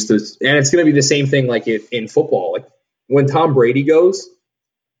 we used to, and it's going to be the same thing like in football. Like when Tom Brady goes,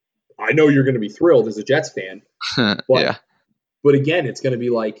 I know you're going to be thrilled as a Jets fan. But, yeah. But again, it's going to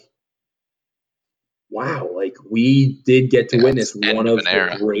be like, wow, like we did get to witness it's the one end of of an the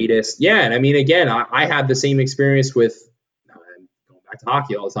era. greatest. Yeah, and I mean, again, I had the same experience with I'm going back to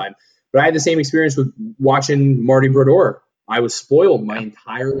hockey all the time, but I had the same experience with watching Marty Brodeur. I was spoiled my Yeah.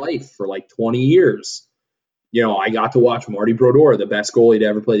 entire life for like 20 years. I got to watch Marty Brodeur, the best goalie to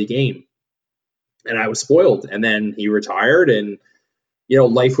ever play the game, and I was spoiled. And then he retired, and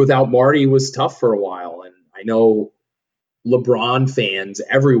life without Marty was tough for a while. And I know LeBron fans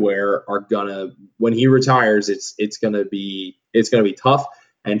everywhere are gonna, when he retires, it's gonna be tough.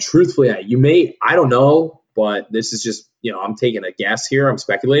 And truthfully, I don't know, but this is just I'm taking a guess here. I'm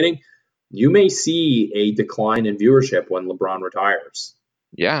speculating. You may see a decline in viewership when LeBron retires.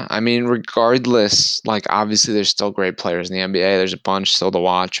 Yeah, I mean, regardless, like obviously there's still great players in the NBA. There's a bunch still to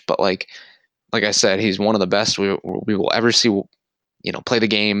watch, but like I said, he's one of the best we will ever see. Play the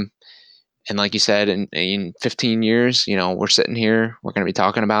game. And like you said, in 15 years, we're sitting here, we're going to be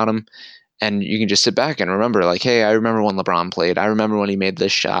talking about him. And you can just sit back and remember, like, hey, I remember when LeBron played. I remember when he made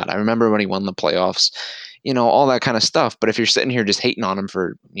this shot. I remember when he won the playoffs, all that kind of stuff. But if you're sitting here just hating on him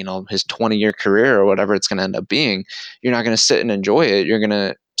for, his 20-year career or whatever it's going to end up being, you're not going to sit and enjoy it. You're going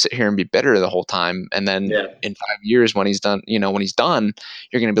to sit here and be bitter the whole time. And then in 5 years when he's done, when he's done,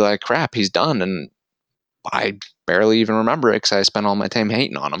 you're going to be like, crap, he's done. And I barely even remember it because I spent all my time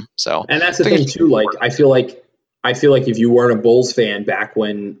hating on him. So, and that's the thing too. Like, I feel like if you weren't a Bulls fan back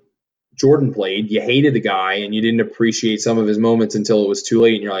when Jordan played, you hated the guy and you didn't appreciate some of his moments until it was too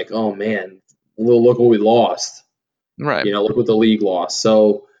late. And you're like, oh man, look what we lost. right. Look what the league lost.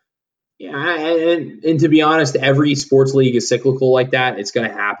 So, yeah, and to be honest, every sports league is cyclical like that. It's going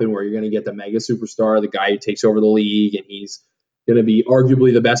to happen where you're going to get the mega superstar, the guy who takes over the league, and he's going to be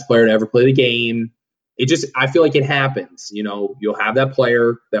arguably the best player to ever play the game. I feel like it happens. You'll have that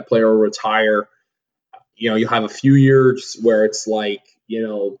player will retire. You'll have a few years where it's like,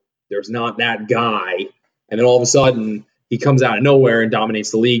 there's not that guy. And then all of a sudden he comes out of nowhere and dominates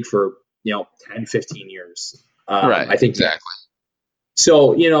the league for, 10, 15 years. Right. I think exactly.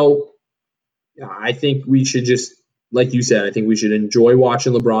 So, I think we should just, like you said, I think we should enjoy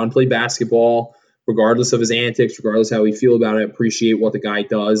watching LeBron play basketball, regardless of his antics, regardless how we feel about it, appreciate what the guy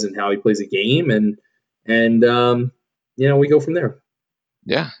does and how he plays a game. And we go from there.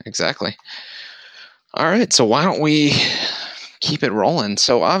 Yeah, exactly. All right. So why don't we keep it rolling?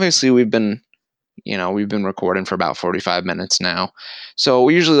 So obviously we've been recording for about 45 minutes now. So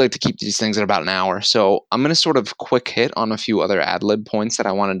we usually like to keep these things at about an hour. So I'm going to sort of quick hit on a few other ad lib points that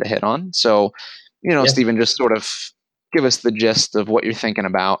I wanted to hit on. So, Stephen, just sort of give us the gist of what you're thinking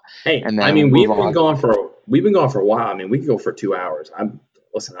about. Hey, and then I mean, we'll we've been gone for a while. I mean, we can go for 2 hours. I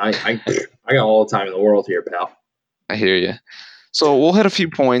got all the time in the world here, pal. I hear you. So we'll hit a few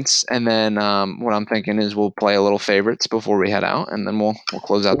points, and then what I'm thinking is we'll play a little favorites before we head out, and then we'll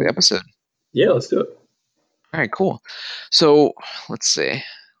close out the episode. Yeah, let's do it. All right, cool. So let's see. Let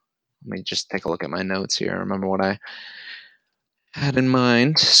me just take a look at my notes here. Remember what I had in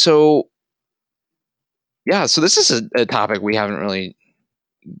mind. So yeah, so this is a topic we haven't really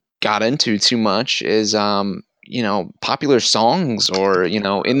got into too much. Is popular songs or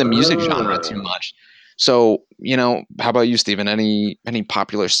in the music genre too much. So, how about you, Stephen? Any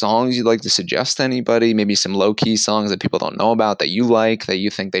popular songs you'd like to suggest to anybody? Maybe some low-key songs that people don't know about that you like, that you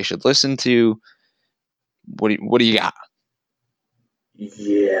think they should listen to? What do you got?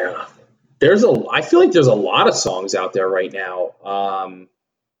 Yeah. I feel like there's a lot of songs out there right now.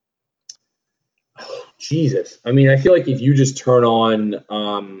 Jesus. I mean, I feel like if you just turn on,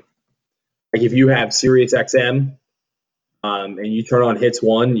 like if you have Sirius XM, and you turn on Hits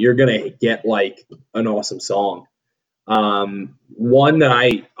One, you're gonna get like an awesome song. One that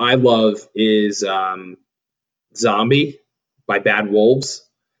I love is "Zombie" by Bad Wolves.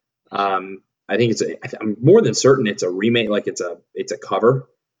 I think I'm more than certain it's a remake, like it's a cover.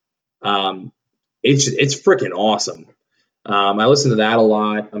 It's freaking awesome. I listen to that a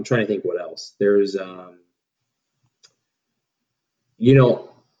lot. I'm trying to think what else. There's I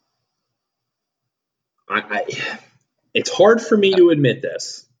it's hard for me to admit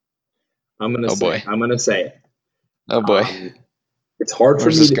this. I'm gonna say it. Oh boy. It's hard for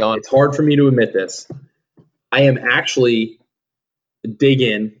me to admit this. I am actually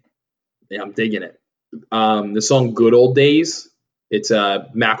digging. Yeah, I'm digging it. The song "Good Old Days." It's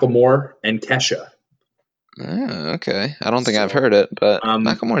Macklemore and Kesha. Oh, okay. I don't think I've heard it, but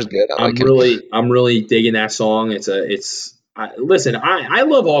Macklemore's good. I'm really digging that song. Listen, I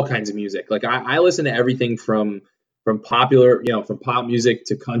love all kinds of music. Like I listen to everything from popular, from pop music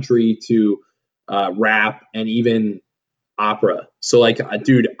to country to rap and even opera. So like,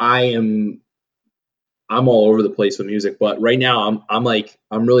 dude, I'm all over the place with music, but right now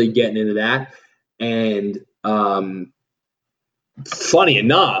I'm really getting into that. And funny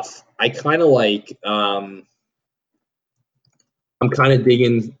enough, I kind of like I'm kind of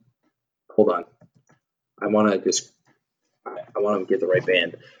digging. Hold on, I want to get the right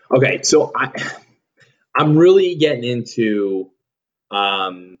band. Okay, so I'm really getting into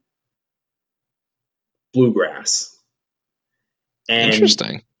bluegrass. And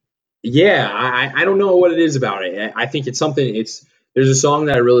Interesting. yeah, I don't know what it is about it. I think it's something. There's a song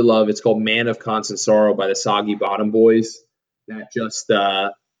that I really love. It's called "Man of Constant Sorrow" by the Soggy Bottom Boys. That just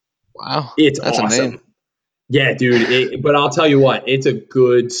Wow, it's that's a awesome. name. Yeah, dude. But I'll tell you what, it's a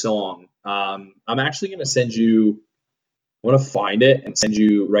good song. I'm actually gonna send you. I want to find it and send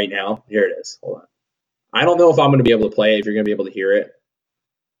you right now. Here it is. Hold on. I don't know if I'm gonna be able to play it. If you're gonna be able to hear it,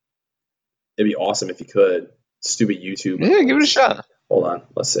 it'd be awesome if you could. Stupid YouTube. Yeah, give it a shot. Hold on.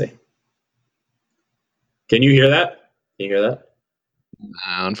 Let's see. Can you hear that? Can you hear that?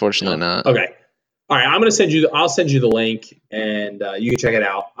 No, unfortunately not. Okay. All right. I'll send you the link, and you can check it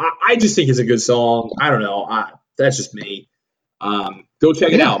out. I just think it's a good song. I don't know. That's just me. Go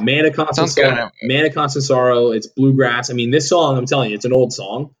check it out. Man of Constant Sounds good. Sorrow. Man of Constant Sorrow. It's bluegrass. I mean, this song, I'm telling you, it's an old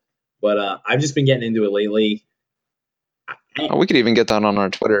song, but I've just been getting into it lately. Oh, we could even get that on our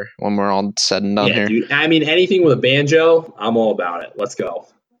Twitter when we're all said and done Yeah, here. dude. I mean, anything with a banjo, I'm all about it. Let's go.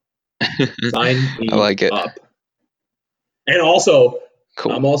 Sign me I like it. up. And also,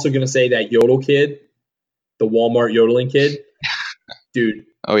 Cool. I'm also going to say that Yodel kid, the Walmart yodeling kid, dude,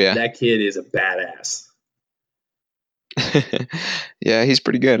 Oh yeah. that kid is a badass. Yeah, he's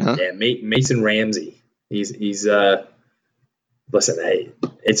pretty good, huh? Yeah, Mason Ramsey. He's listen, hey,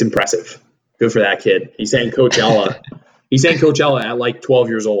 it's impressive. Good for that kid. He sang Coachella. He sang Coachella at like 12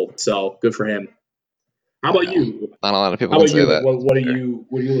 years old, so good for him. How about you? Not a lot of people How can about say you? that. What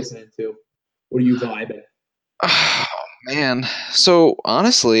are you listening to? What are you vibing? Oh, man. So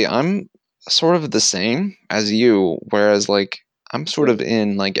honestly, I'm sort of the same as you, whereas like I'm sort of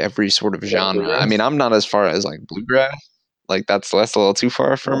in like every sort of genre. I mean, I'm not as far as like bluegrass. Like that's a little too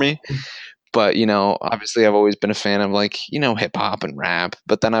far for me. But, obviously I've always been a fan of like, hip hop and rap,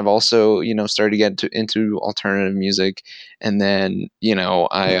 but then I've also, started to get into alternative music. And then,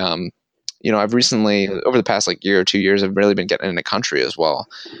 I've recently over the past like year or 2 years, I've really been getting into country as well.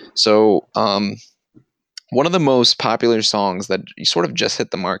 So, one of the most popular songs that sort of just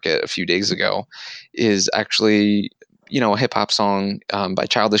hit the market a few days ago is actually, a hip hop song by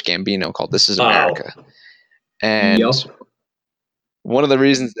Childish Gambino called "This Is America." And one of the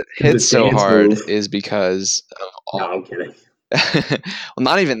reasons that it hits so hard is because of all. No, I'm kidding. Well,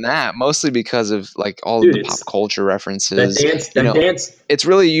 not even that. Mostly because of like all of the pop culture references. That dance. It's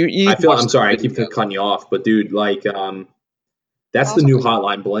really you. I'm sorry, I keep cutting you off, but dude, like, that's the new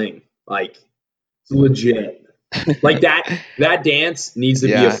Hotline Bling. Like, it's legit. Like that dance needs to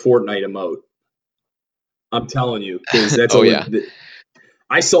be a Fortnite emote. I'm telling you, because that's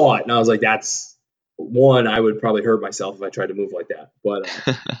I saw it and I was like, that's one. I would probably hurt myself if I tried to move like that. But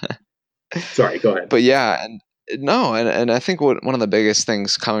sorry, go ahead. But yeah, and I think one of the biggest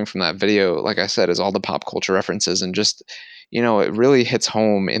things coming from that video, like I said, is all the pop culture references and just it really hits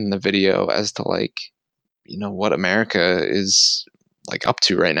home in the video as to like what America is like up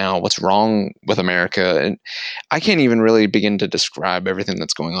to right now, what's wrong with America. And I can't even really begin to describe everything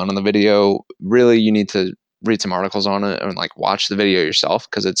that's going on in the video. Really, you need to read some articles on it and like watch the video yourself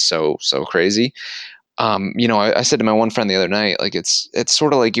because it's so crazy. I said to my one friend the other night, like it's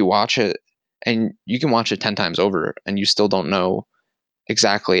sort of like you watch it and you can watch it 10 times over and you still don't know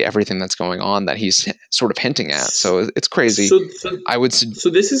exactly everything that's going on that he's sort of hinting at. So it's crazy. So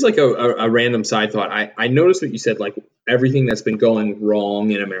this is like a random side thought. I noticed what you said, like everything that's been going wrong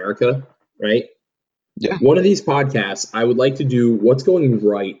in America, right? Yeah. One of these podcasts, I would like to do what's going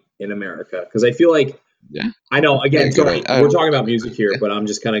right in America. Because I feel like, I know, again, sorry, we're talking about music here, but I'm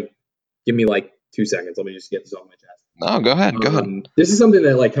just kind of, give me like 2 seconds. Let me just get this off my chest. Oh, go ahead. This is something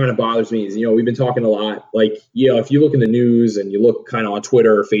that like kind of bothers me is, we've been talking a lot, like, if you look in the news and you look kind of on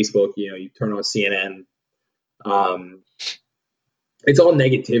Twitter or Facebook, you turn on CNN, it's all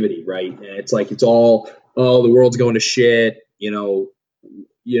negativity, right? And it's like, it's all, oh, the world's going to shit, we're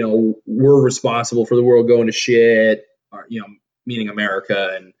responsible for the world going to shit, or, meaning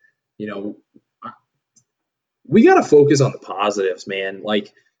America. And, we got to focus on the positives, man.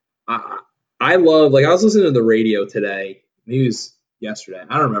 Like, I love, like, I was listening to the radio today, maybe it was yesterday,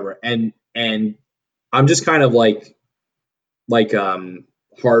 I don't remember. And I'm just kind of like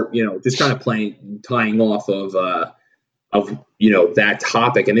heart, just kind of tying off of that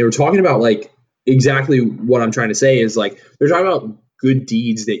topic. And they were talking about like exactly what I'm trying to say is like, they're talking about good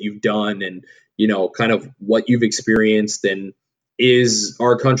deeds that you've done and, kind of what you've experienced. And is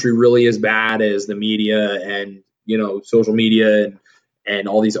our country really as bad as the media and social media and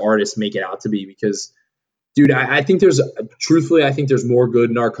all these artists make it out to be? Because, dude, I think truthfully, I think there's more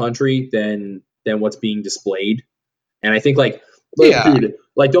good in our country than what's being displayed. And I think look, dude,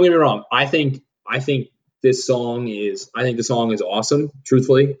 don't get me wrong. I think this song is awesome.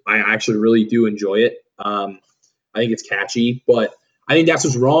 Truthfully, I actually really do enjoy it. I think it's catchy, but I think that's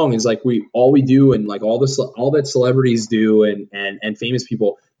what's wrong is all we do and all that celebrities do and famous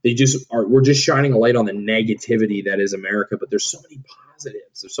people, we're just shining a light on the negativity that is America. But there's so many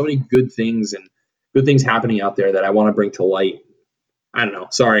positives. There's so many good things happening out there that I want to bring to light. I don't know.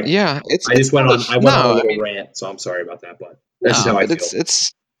 Sorry. Yeah, I went on a little rant, so I'm sorry about that, but that's just how I feel.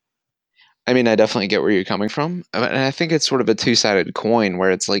 I mean, I definitely get where you're coming from, and I think it's sort of a two-sided coin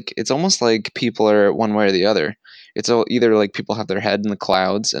where it's almost like people are one way or the other. It's either like people have their head in the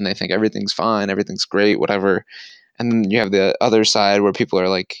clouds and they think everything's fine, everything's great, whatever, and then you have the other side where people are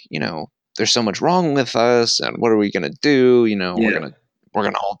like, there's so much wrong with us, and what are we gonna do? We're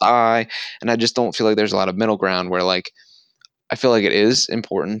gonna all die, and I just don't feel like there's a lot of middle ground where I feel like it is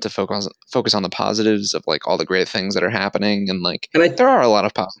important to focus on the positives of all the great things that are happening, and there are a lot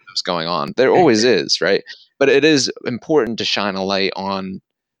of positives going on. There always is, right? But it is important to shine a light on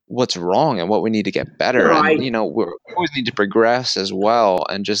what's wrong and what we need to get better, and we always need to progress as well,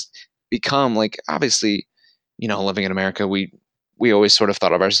 and just become obviously, living in America, we always sort of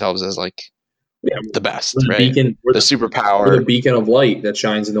thought of ourselves as the best, we're the right? Beacon, the superpower, we're the beacon of light that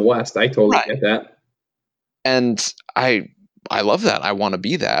shines in the West. I totally get that, and I love that. I want to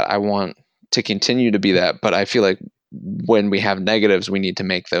be that. I want to continue to be that. But I feel like when we have negatives, we need to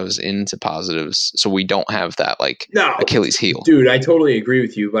make those into positives so we don't have that Achilles heel. Dude, I totally agree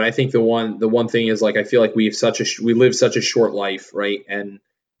with you. But I think the one thing is I feel like we live such a short life, right? And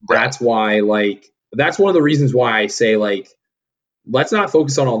that's why that's one of the reasons why I say let's not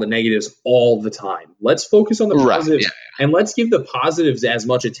focus on all the negatives all the time. Let's focus on the positives, and let's give the positives as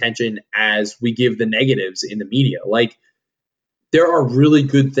much attention as we give the negatives in the media. There are really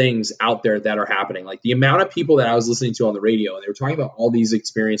good things out there that are happening. The amount of people that I was listening to on the radio, and they were talking about all these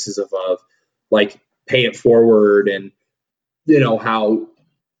experiences of pay it forward, and how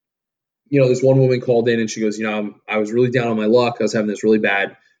this one woman called in and she goes, I was really down on my luck. I was having this really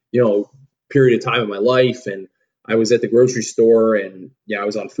bad period of time in my life, and I was at the grocery store, and I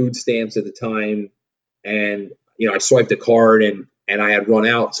was on food stamps at the time, and I swiped a card and I had run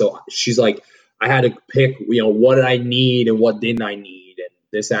out. So she's like, I had to pick, what did I need and what didn't I need, and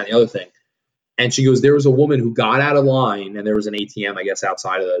this, that, and the other thing. And she goes, there was a woman who got out of line, and there was an ATM, I guess,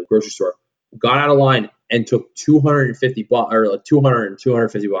 outside of the grocery store, got out of line and took $250 or $250,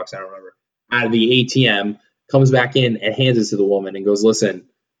 I don't remember, out of the ATM, comes back in and hands it to the woman and goes, listen,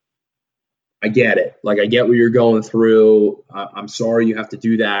 I get it. I get what you're going through. I'm sorry you have to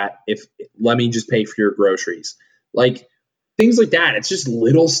do that. Let me just pay for your groceries. Things like that. It's just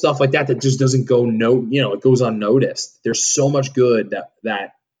little stuff like that just doesn't go it goes unnoticed. There's so much good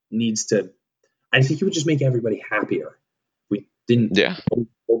that needs to. I think it would just make everybody happier. We didn't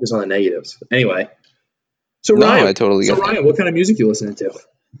focus on the negatives. Anyway, so Ryan, I totally get Ryan, what kind of music you listening to?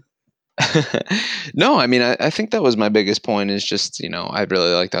 No, I mean, I think that was my biggest point is just, I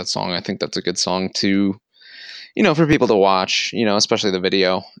really like that song. I think that's a good song to, for people to watch, especially the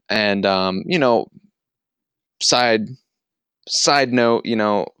video. And, side note,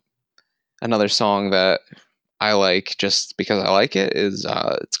 another song that I like just because I like it is,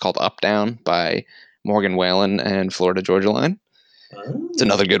 it's called Up Down by Morgan Wallen and Florida Georgia Line. It's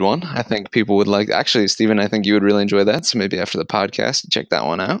another good one. I think people would like. Actually, Steven, I think you would really enjoy that. So maybe after the podcast, check that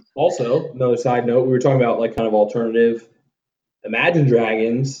one out. Also, another side note, we were talking about kind of alternative. Imagine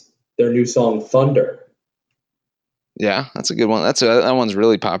Dragons, their new song Thunder. Yeah, that's a good one. That one's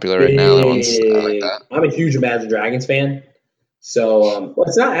really popular right now. I like that. I'm a huge Imagine Dragons fan. So,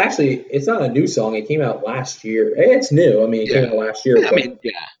 it's not a new song. It came out last year. It's new. I mean, it came out last year.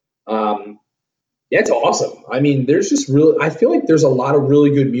 Yeah, it's awesome. I mean, I feel like there's a lot of really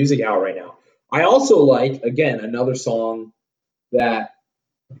good music out right now. I also like, again, another song that,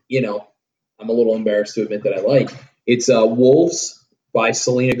 I'm a little embarrassed to admit that I like. It's Wolves by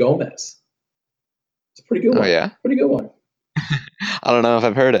Selena Gomez. It's a pretty good one. Oh, yeah? Pretty good one. I don't know if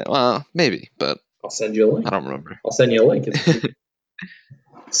I've heard it. Well, maybe, but I'll send you a link. I don't remember. I'll send you a link.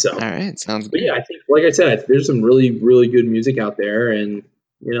 So, all right, sounds good. Yeah, I think, like I said, there's some really, really good music out there, and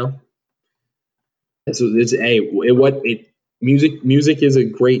music is a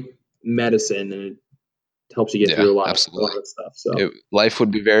great medicine, and it helps you get through a lot of stuff. So life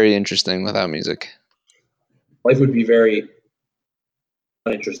would be very interesting without music. Life would be very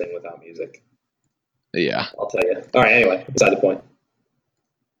uninteresting without music. Yeah, I'll tell you. All right. Anyway, beside the point.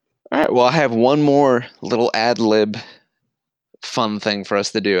 All right. Well, I have one more little ad lib fun thing for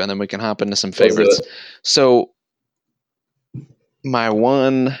us to do, and then we can hop into some favorites. So my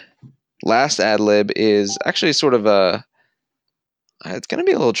one last ad lib is actually sort of it's going to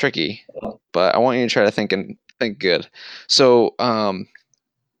be a little tricky, but I want you to try to think good. So,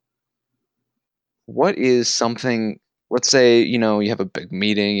 what is something, let's say, you have a big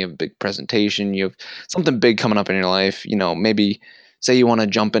meeting, you have a big presentation, you have something big coming up in your life, maybe say you want to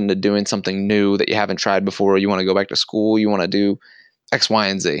jump into doing something new that you haven't tried before, you want to go back to school, you want to do X, Y,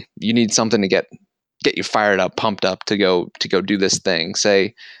 and Z. You need something to get you fired up, pumped up to go do this thing.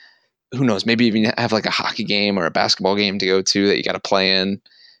 Say, who knows, maybe even have like a hockey game or a basketball game to go to that you got to play in.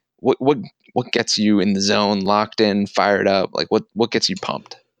 What gets you in the zone, locked in, fired up? Like what gets you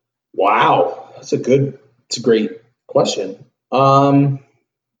pumped? Wow, it's a great question. For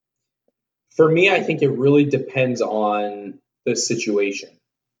me, I think it really depends on the situation.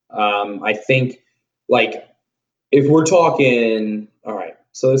 I think, like, if we're talking, all right,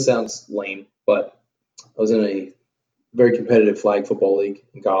 so this sounds lame, but I was in a very competitive flag football league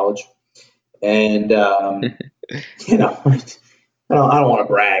in college, and I don't want to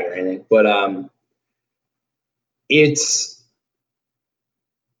brag or anything, but it's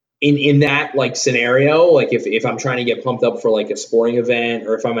in that like scenario, like if I'm trying to get pumped up for like a sporting event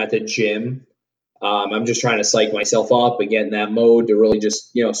or if I'm at the gym, I'm just trying to psych myself up and get in that mode to really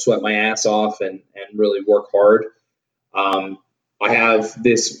just sweat my ass off and really work hard. I have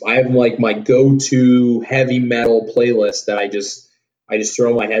like my go-to heavy metal playlist that I just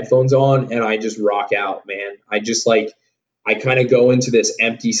throw my headphones on and I just rock out, man. I kind of go into this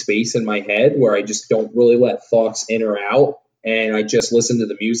empty space in my head where I just don't really let thoughts in or out, and I just listen to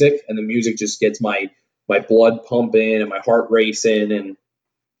the music, and the music just gets my blood pumping and my heart racing, and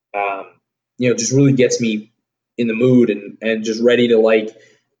just really gets me in the mood and just ready to like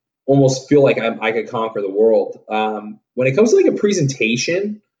almost feel like I could conquer the world. When it comes to like a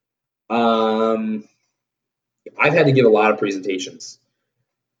presentation, I've had to give a lot of presentations.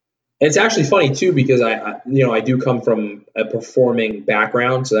 And it's actually funny too because I do come from a performing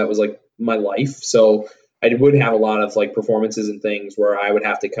background, so that was like my life. So I would have a lot of like performances and things where I would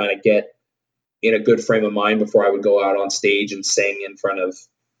have to kind of get in a good frame of mind before I would go out on stage and sing in front of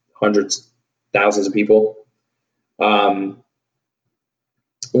hundreds, thousands of people. One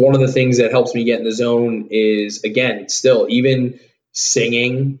of the things that helps me get in the zone is, again, still even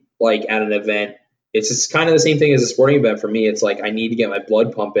singing like at an event. It's just kind of the same thing as a sporting event for me. It's like I need to get my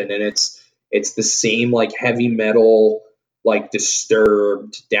blood pumping, and it's the same like heavy metal, like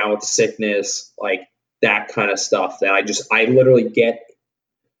Disturbed, Down with the Sickness, like that kind of stuff that I literally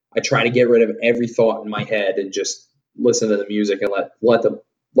I try to get rid of every thought in my head and just listen to the music and let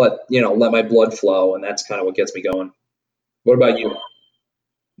my blood flow, and that's kind of what gets me going. What about you?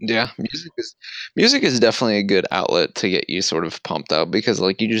 Yeah, music is definitely a good outlet to get you sort of pumped up because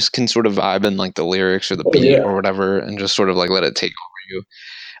like you just can sort of vibe in like the lyrics or the Oh beat yeah. or whatever and just sort of like let it take over you.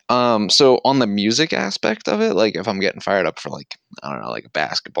 So on the music aspect of it, like if I'm getting fired up for like I don't know, like a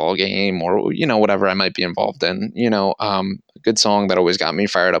basketball game or whatever I might be involved in, a good song that always got me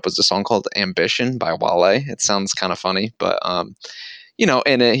fired up was a song called Ambition by Wale. It sounds kind of funny, but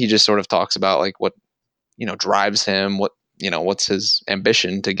in it he just sort of talks about like what drives him, what's his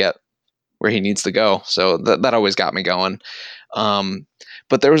ambition to get where he needs to go. So that always got me going.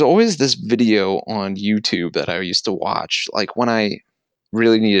 But there was always this video on YouTube that I used to watch, like when I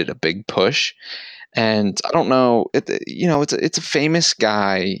really needed a big push. And I don't know, it's a famous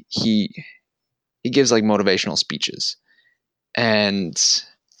guy. He gives like motivational speeches, and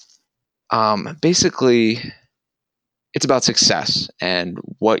basically it's about success and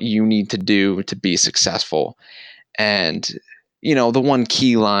what you need to do to be successful. And the one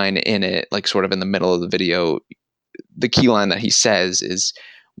key line in it, like sort of in the middle of the video, the key line that he says is,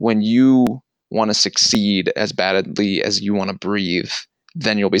 when you want to succeed as badly as you want to breathe,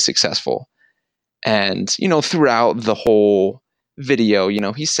 then you'll be successful. And throughout the whole video,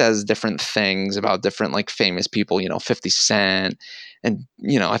 he says different things about different like famous people, 50 Cent, and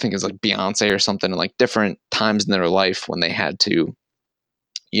I think it's like Beyonce or something, and like different times in their life when they had to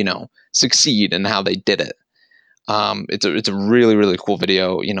succeed and how they did it. It's a really, really cool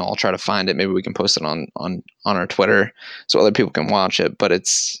video. I'll try to find it. Maybe we can post it on our Twitter so other people can watch it. But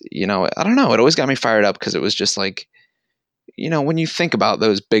it's, I don't know. It always got me fired up because it was just like, when you think about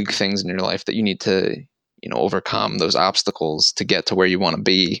those big things in your life that you need to, overcome those obstacles to get to where you want to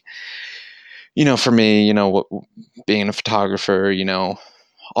be. For me, being a photographer,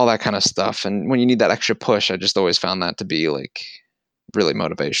 all that kind of stuff. And when you need that extra push, I just always found that to be like really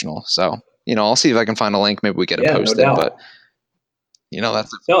motivational. So, I'll see if I can find a link. Maybe we get it Yeah, no posted, doubt. but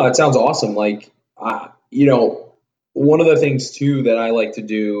That's No, that sounds awesome. Like, you know, one of the things too that I like to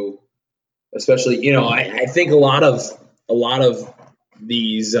do, especially, I think a lot of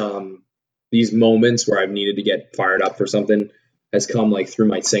these these moments where I've needed to get fired up for something has come like through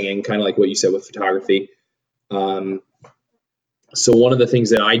my singing, kind of like what you said with photography. Um, so one of the things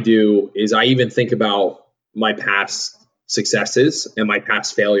that I do is I even think about my past successes and my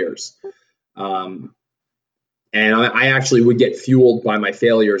past failures. Um, and I actually would get fueled by my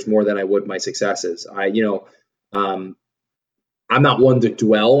failures more than I would my successes. Um, I'm not one to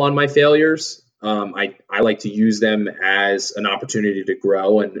dwell on my failures. I like to use them as an opportunity to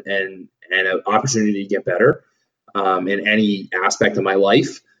grow and an opportunity to get better in any aspect of my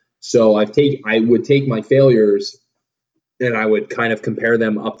life. So I would take my failures and I would kind of compare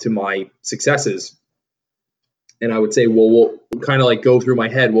them up to my successes, and I would say, well, we'll kind of like go through my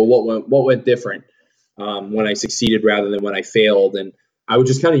head. Well, what went different when I succeeded rather than when I failed? And I would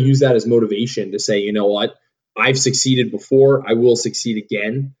just kind of use that as motivation to say, you know what, I've succeeded before, I will succeed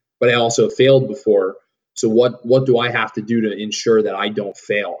again, but I also failed before. So what do I have to do to ensure that I don't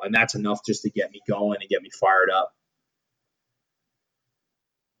fail? And that's enough just to get me going and get me fired up.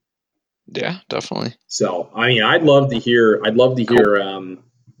 Yeah, definitely. So I mean, I'd love to hear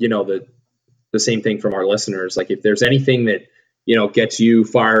the same thing from our listeners. Like if there's anything that, gets you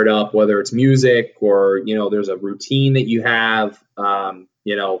fired up, whether it's music or, there's a routine that you have, got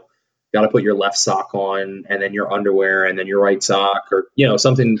to put your left sock on and then your underwear and then your right sock or,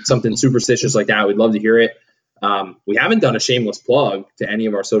 something superstitious like that. We'd love to hear it. We haven't done a shameless plug to any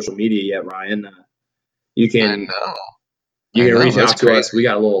of our social media yet, Ryan. You I can, know. you I can know. reach That's out to crazy. us. We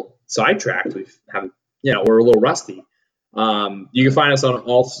got a little sidetracked. We're a little rusty. You can find us on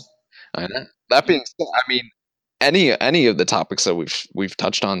all. I know. That being said, I mean, any of the topics that we've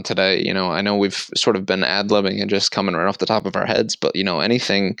touched on today, I know we've sort of been ad-libbing and just coming right off the top of our heads, but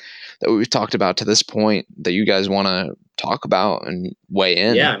anything that we've talked about to this point that you guys want to talk about and weigh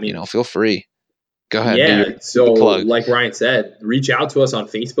in, Yeah, I mean, feel free. Go ahead, do yeah. the So, plug. like Ryan said, reach out to us on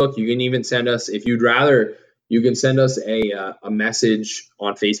Facebook. You can even send us, if you'd rather, you can send us a message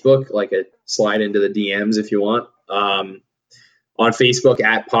on Facebook, like a slide into the DMs if you want. On Facebook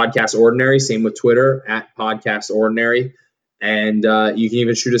at Podcast Ordinary. Same with Twitter at Podcast Ordinary. And you can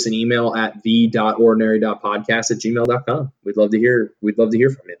even shoot us an email at the.ordinary.podcast@gmail.com. We'd love to hear from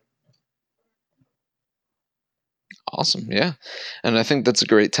you. Awesome, yeah. And I think that's a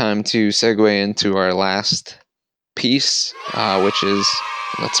great time to segue into our last piece, which is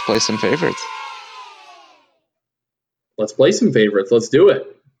let's play some favorites. Let's play some favorites. Let's do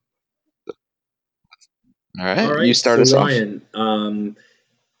it. All right, All right. you start So us off. Ryan,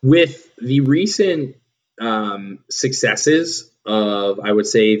 with the recent successes of, I would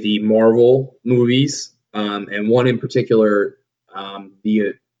say, the Marvel movies, and one in particular,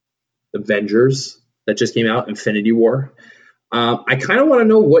 the Avengers that just came out, Infinity War. I kind of want to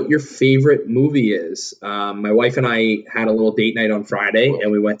know what your favorite movie is. My wife and I had a little date night on Friday,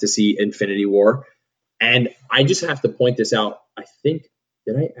 and we went to see Infinity War. And I just have to point this out. I think,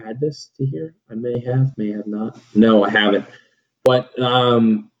 did I add this to here? I may have not. No, I haven't. But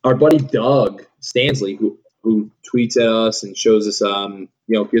our buddy Doug Stansley, who tweets at us and shows us,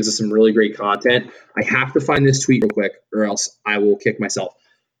 gives us some really great content. I have to find this tweet real quick, or else I will kick myself.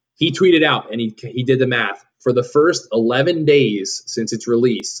 He tweeted out, and he did the math. For the first 11 days since its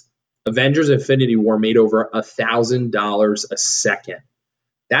release, Avengers Infinity War made over $1,000 a second.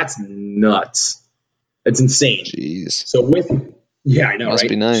 That's nuts. That's insane. Jeez. So yeah, I know, Must right?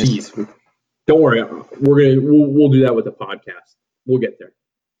 be nice. Jeez. Don't worry, we'll do that with the podcast. We'll get there.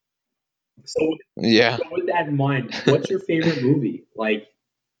 So Yeah. with that in mind, what's your favorite movie? Like,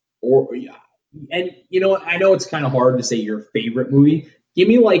 and I know it's kind of hard to say your favorite movie. Give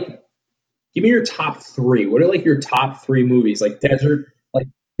me your top three. What are like your top three movies? Like desert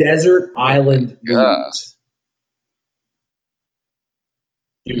island movies.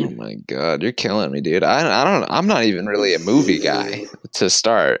 Oh my god, you're killing me, dude. I'm not even really a movie guy to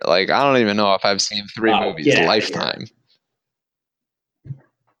start. Like, I don't even know if I've seen 3 movies lifetime.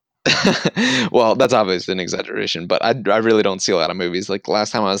 Well, that's obviously an exaggeration, but I really don't see a lot of movies. Like, the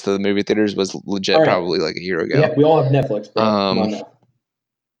last time I was to the movie theaters was legit probably like a year ago. Yeah, we all have Netflix, bro. Come on now.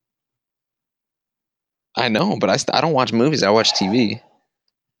 I know, but I don't watch movies. I watch TV.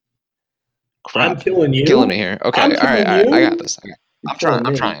 Crap. I'm killing you. Killing me here. Okay, all right. I got this. I'm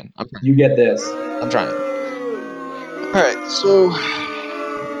trying. You get this. I'm trying. All right, so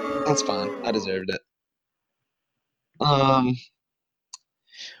that's fine. I deserved it.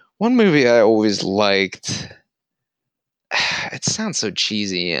 One movie I always liked. it sounds so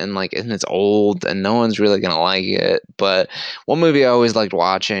cheesy and it's old and no one's really gonna like it. But one movie I always liked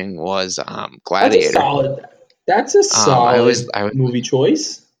watching was Gladiator. That's a solid I movie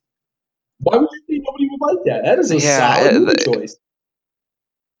choice. Why would you think nobody would like that? That is a Yeah, solid movie choice.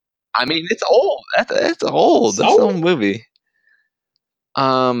 I mean, it's old. That's old. That's an old movie.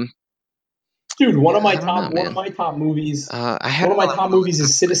 Dude, one of my I don't know, man. top movies. One of my top movies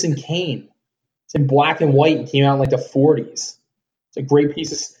is Citizen Kane. It's in black and white and came out in like the 40s. It's a great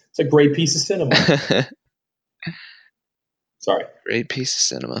piece of cinema. Sorry. Great piece of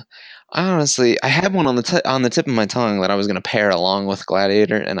cinema. I had one on the tip of my tongue that I was going to pair along with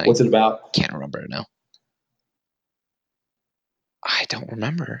Gladiator, and What's it about? Can't remember it now. I don't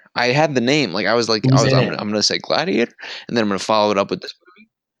remember. I had the name. I'm going to say Gladiator, and then I'm going to follow it up with this movie.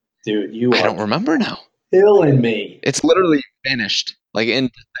 Dude, I don't remember now. Killing me. It's literally vanished, like in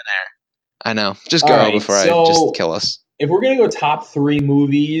thin air. I know. Just go before I just kill us. If we're going to go top 3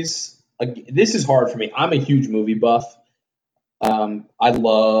 movies, this is hard for me. I'm a huge movie buff. I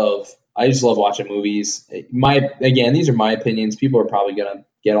just love watching movies. These are my opinions. People are probably going to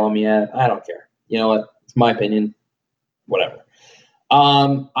get on me at. I don't care. You know what? It's my opinion. Whatever.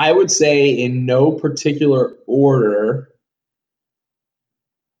 I would say in no particular order.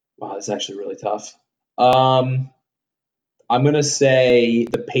 Wow, that's actually really tough. I'm going to say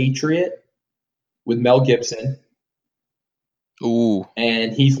The Patriot with Mel Gibson. Ooh.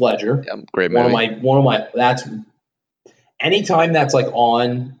 And Heath Ledger. Yeah, great movie. One of my that's anytime that's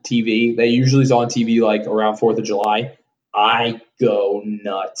on TV, that usually is on TV around 4th of July, I go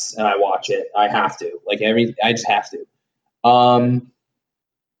nuts and I watch it. I have to. I just have to.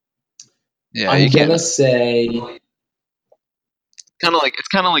 Yeah, I'm gonna say it's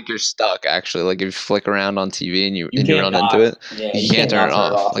kind of like you're stuck actually. If you flick around on TV and you run into it, you can't turn it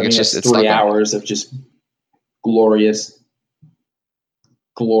off. It's 3 hours of just glorious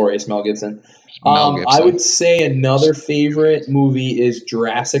Mel Gibson. I would say another favorite movie is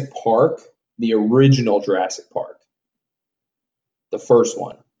Jurassic Park, the original Jurassic Park, the first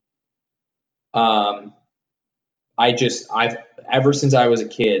one. I've ever since I was a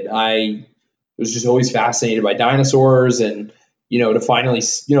kid, I was just always fascinated by dinosaurs, and to finally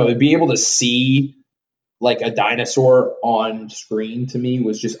to be able to see a dinosaur on screen to me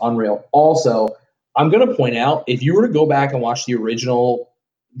was just unreal. Also, I'm going to point out, if you were to go back and watch the original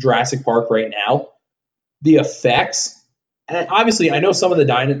Jurassic Park right now, the effects, and obviously I know some of the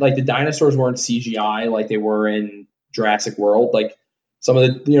dinosaurs weren't CGI like they were in Jurassic World. Some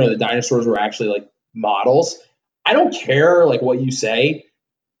of the dinosaurs were actually models. I don't care what you say.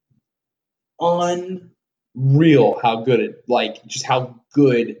 Unreal how good it just how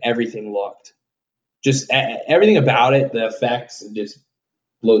good everything looked. Just everything about it, the effects, just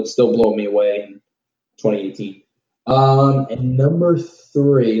still blow me away in 2018. And number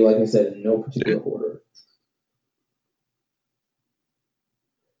 3, like I said, in no particular order.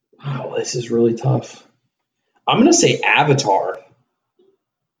 Wow, this is really tough. I'm gonna say Avatar.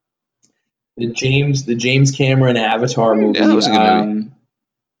 The James Cameron Avatar movie. Yeah, that was a good movie.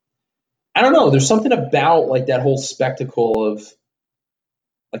 I don't know. There's something about that whole spectacle of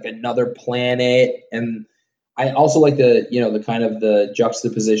another planet, and I also like the kind of the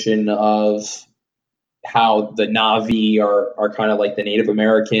juxtaposition of how the Na'vi are kind of like the Native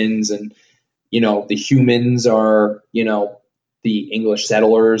Americans, and the humans are the English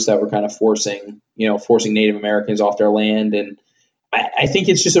settlers that were kind of forcing Native Americans off their land. And I think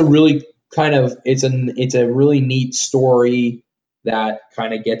it's just a really it's a really neat story that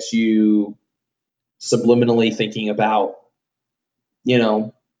kind of gets you subliminally thinking about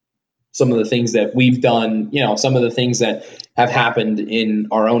some of the things that we've done, some of the things that have happened in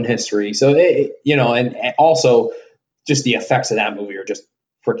our own history. So, and also just the effects of that movie are just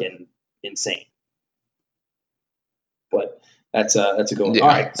freaking insane. But that's a good one. Yeah, all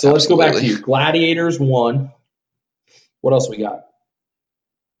right, so Let's go back to you. Gladiators 1. What else we got?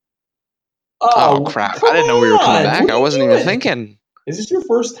 Oh crap! I didn't know we were coming back. I wasn't even thinking. Is this your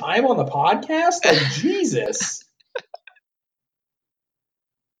first time on the podcast? Jesus.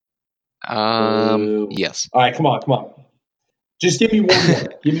 Yes. All right, come on. Just give me one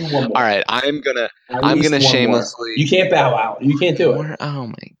more. All right, I'm gonna shamelessly. More. You can't bow out. You can't do it. Oh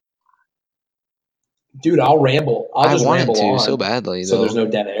my. Dude, I'll ramble. I just wanted ramble to on, so badly, so though. There's no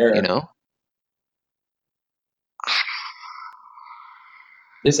dead air.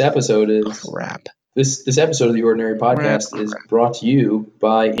 This episode is crap. This episode of the Ordinary Podcast is brought to you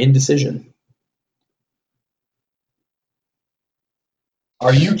by Indecision.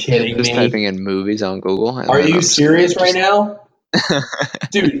 Are you kidding me? Just typing in movies on Google. Are you serious right now?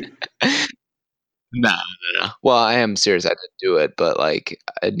 Dude, No. Well, I am serious. I did do it, but like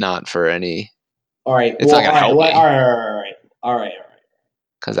not for any. All right. It's Well, not gonna help me all right.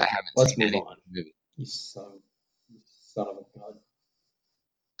 because I haven't Let's seen move any on. movie. You son of a gun.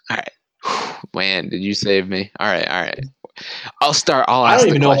 All right. Man, did you save me? All right. I'll start. I'll I ask don't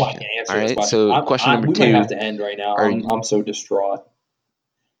the even know if I question. can All answer this right. question. So, question number We might 2: have to end right now. Are I'm so distraught.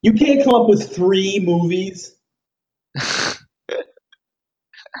 You can't come up with 3 movies.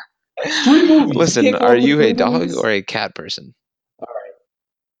 3 movies. You listen? can't come Are up with you 3 a dog movies. or a cat person? All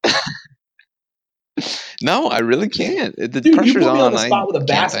right, No, I really can't. The dude. You pressure's put me on on. the I spot with a can't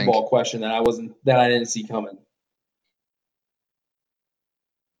think. basketball question that I didn't see coming.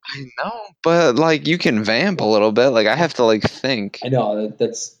 I know, but like you can vamp a little bit. Like I have to like think. I know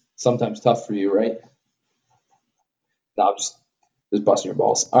that's sometimes tough for you, right? No, I'm just busting your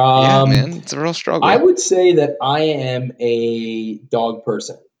balls. Yeah, man, it's a real I struggle. would say that I am a dog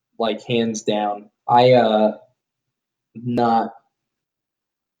person, like hands down. Not.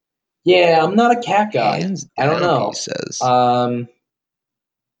 Yeah, I'm not a cat guy. Hands I don't down, he know. says. Um,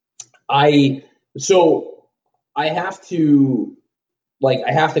 I so I have to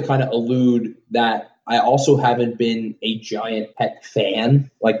I have to kind of allude that I also haven't been a giant pet fan,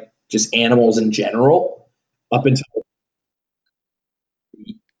 like just animals in general, up until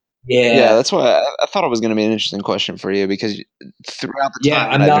Yeah, yeah, that's why I thought it was going to be an interesting question for you because throughout the yeah.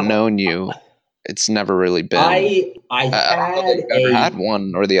 time that I'm I've not. known you, it's never really been. I I don't know that had you've ever had a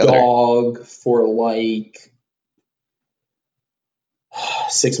one or the other. dog for like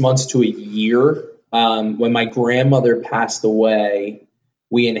 6 months to a year. When my grandmother passed away,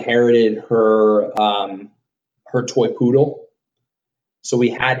 we inherited her toy poodle. So we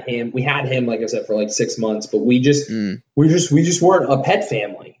had him. We had him, like I said, for like 6 months. But Mm. we just weren't a pet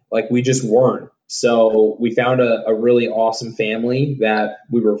family. Like we just weren't. So we found a really awesome family that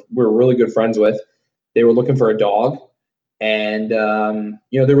we were really good friends with. They were looking for a dog, and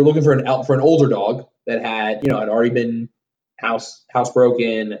they were looking for an older dog that had had already been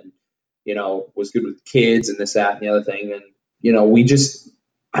housebroken, and was good with kids and this, that, and the other thing. And we just,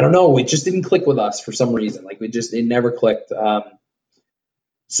 I don't know, it just didn't click with us for some reason. Like it never clicked.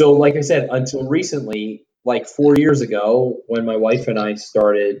 So like I said, until recently, like 4 years ago, when my wife and I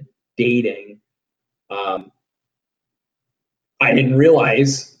started dating, um, I didn't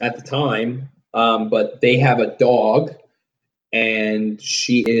realize at the time, but they have a dog, and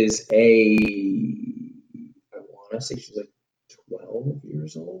she is I want to say she's like 12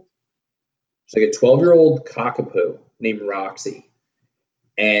 years old. She's like a 12-year-old cockapoo named Roxy.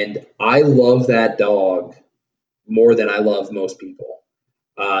 And I love that dog more than I love most people.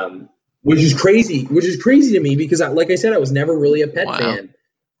 Which is crazy. Which is crazy to me because, like I said, I was never really a pet Wow. fan,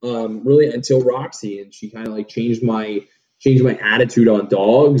 really until Roxy, and she kind of like changed my attitude on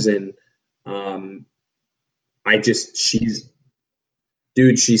dogs, and she's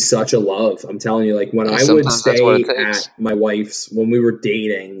dude, she's such a love. I'm telling you, like when Yeah, I would sometimes that's what it stay takes. at my wife's when we were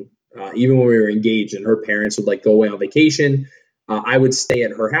dating, even when we were engaged, and her parents would like go away on vacation. I would stay at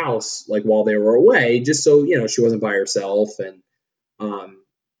her house like while they were away, just so she wasn't by herself, and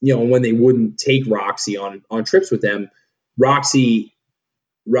when they wouldn't take Roxy on trips with them, Roxy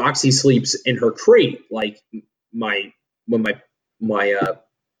Roxy sleeps in her crate. Like my when my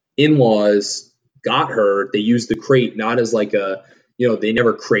in-laws got her, they used the crate not as like they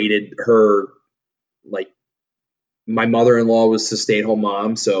never crated her. Like my mother-in-law was a stay-at-home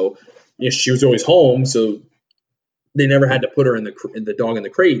mom, so she was always home, so they never had to put her in the dog in the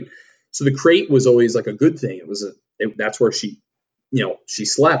crate. So the crate was always like a good thing. That's where she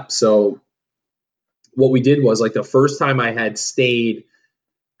slept. So what we did was, like, the first time I had stayed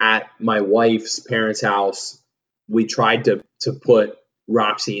at my wife's parents' house, we tried to put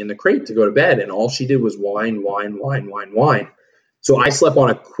Roxy in the crate to go to bed, and all she did was whine, whine, whine, whine, whine. So I slept on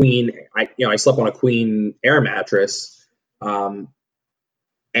a queen. I slept on a queen air mattress, and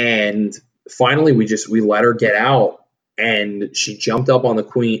finally we let her get out, and she jumped up on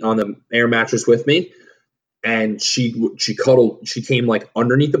the air mattress with me, and she cuddled. She came like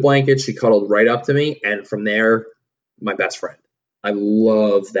underneath the blanket. She cuddled right up to me, and from there, my best friend. I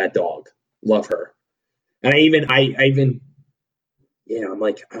love that dog. Love her. And I even I'm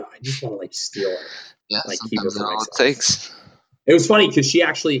like, oh, I just want to like steal her, Yeah, like keep her sometimes for that's all it myself. takes. It was funny because she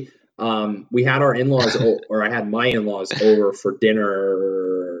actually, we had our in-laws, or I had my in-laws over for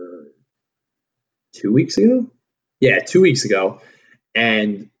dinner 2 weeks ago. Yeah, 2 weeks ago,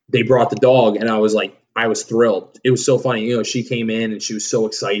 and they brought the dog, and I was thrilled. It was so funny. She came in and she was so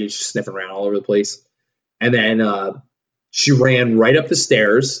excited, she's sniffing around all over the place, and then she ran right up the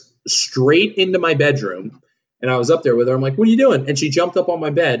stairs, straight into my bedroom, And I was up there with her. I'm like, what are you doing? And she jumped up on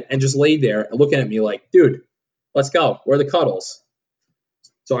my bed and just laid there looking at me like, dude, let's go. Where are the cuddles?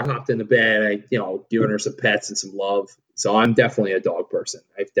 So I hopped in the bed. Giving her some pets and some love. So I'm definitely a dog person.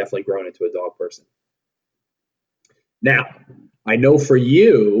 I've definitely grown into a dog person. Now, I know for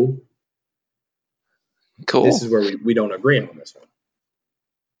you, Cool. this is where we don't agree on this one.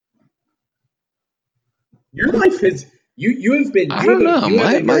 Your life has you have been. I don't know.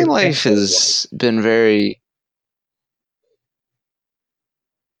 My life has has been very.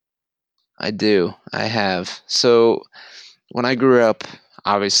 I do. I have. So when I grew up,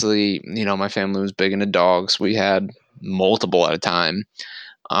 obviously, my family was big into dogs. We had multiple at a time.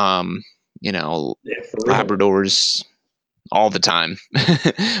 Labradors all the time.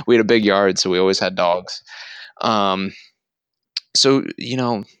 We had a big yard, so we always had dogs. So,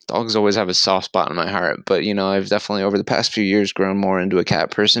 dogs always have a soft spot in my heart, but, I've definitely over the past few years grown more into a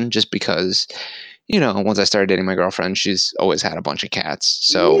cat person just because, once I started dating my girlfriend, she's always had a bunch of cats.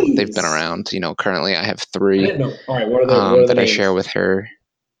 So they've been around. Currently I have 3 All right, what are the that names? I share with her.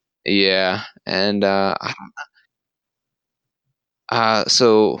 Yeah. And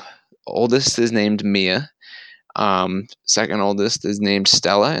so oldest is named Mia. Second oldest is named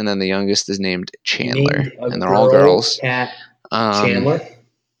Stella, and then the youngest is named Chandler. And they're all girls. Cat Chandler?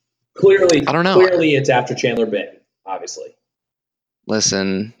 Clearly, I don't know. Clearly, it's after Chandler Bing, obviously.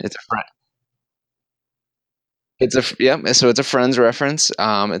 Listen, it's a friend. So it's a Friends reference.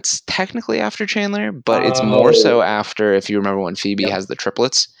 It's technically after Chandler, but it's more so after, if you remember when Phoebe has the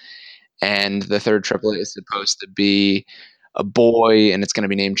triplets, and the third triplet is supposed to be a boy, and it's going to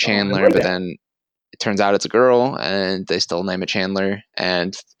be named Chandler, but then it turns out it's a girl, and they still name it Chandler.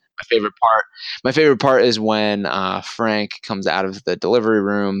 And my favorite part is when Frank comes out of the delivery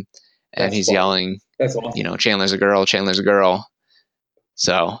room, and he's yelling, "That's awesome. Chandler's a girl, Chandler's a girl."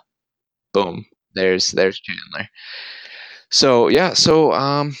 So, boom, there's Chandler. So yeah,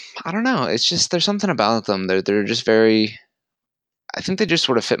 I don't know. It's just there's something about them. They're just very. I think they just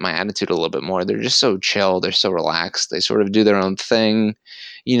sort of fit my attitude a little bit more. They're just so chill. They're so relaxed. They sort of do their own thing.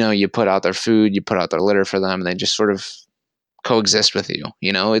 You put out their food, you put out their litter for them, and they just sort of coexist with you.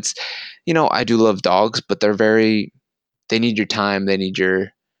 It's, I do love dogs, but they need your time. They need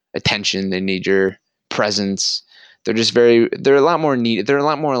your attention. They need your presence. They're just they're a lot more needed. They're a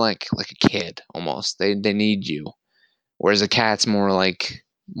lot more like a kid almost. They need you. Whereas a cat's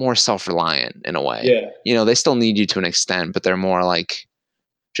more self-reliant in a way. Yeah. They still need you to an extent, but they're more like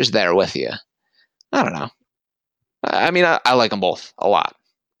just there with you. I don't know. I mean, I like them both a lot.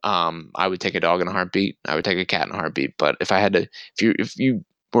 I would take a dog in a heartbeat. I would take a cat in a heartbeat. But if I had to, if you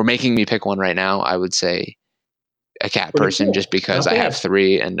were making me pick one right now, I would say a cat person, just because I have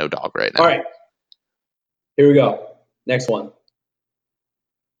 3 and no dog right now. All right. Here we go. Next one.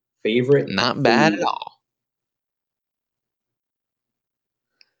 Favorite? Not bad at all.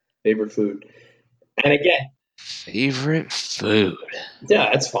 Favorite food. And again. Favorite food. Yeah,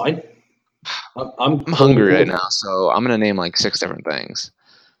 that's fine. I'm hungry right now, so I'm going to name 6 different things.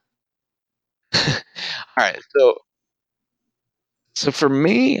 All right. So for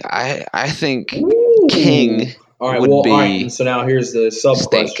me, I think king would be. All right, so now here's the sub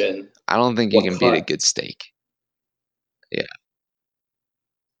question. I don't think you can beat a good steak. Yeah.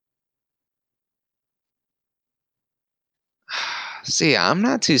 See, I'm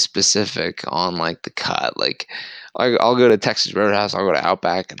not too specific on the cut. I'll go to Texas Roadhouse, I'll go to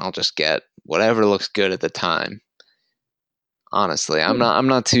Outback, and I'll just get whatever looks good at the time. Honestly, I'm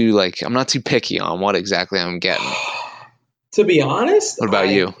not too picky on what exactly I'm getting. To be honest, what about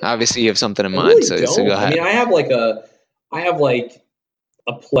you? Obviously, you have something in mind, so go ahead. I mean, I have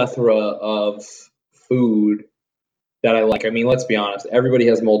a plethora of food that I like. I mean, let's be honest. Everybody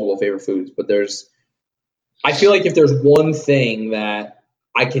has multiple favorite foods, but I feel like if there's one thing that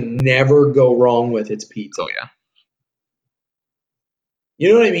I can never go wrong with, it's pizza. Oh yeah. You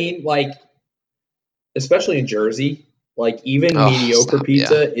know what I mean? Especially in Jersey, even mediocre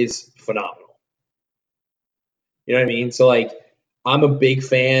pizza is phenomenal. You know what I mean? So I'm a big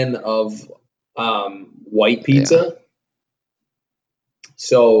fan of white pizza. Yeah.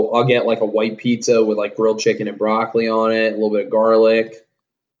 So I'll get a white pizza with grilled chicken and broccoli on it, a little bit of garlic.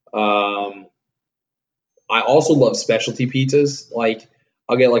 I also love specialty pizzas.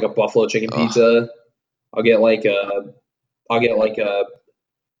 I'll get a buffalo chicken pizza. I'll get a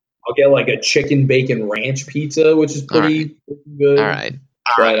chicken bacon ranch pizza, which is pretty good. All right.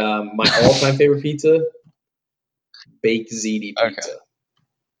 But my all-time favorite pizza, baked ziti pizza. Okay.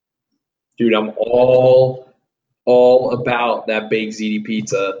 Dude, I'm all about that baked ziti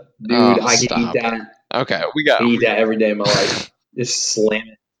pizza. Dude, I can eat that. Okay, I eat that every day of my life. Just slam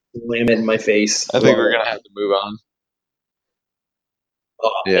it. Slam it in my face. I think we're gonna have to move on.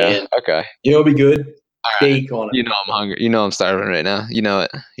 Oh Yeah. man, Okay. you know what'd be good? All right. Steak on You know I'm hungry. You know I'm starving right now. You know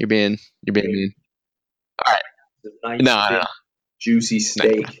it. You're being mean. All right. a nice No, big juicy no,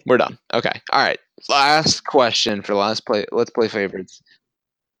 no. steak. We're done. Okay. All right. Last question for last play. Let's play favorites.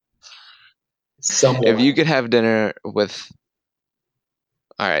 Somewhat. If you could have dinner with,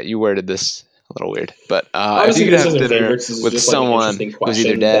 all right, you worded this a little weird, but if Honestly, you could this have isn't dinner favorites. This is with just like an someone interesting who's either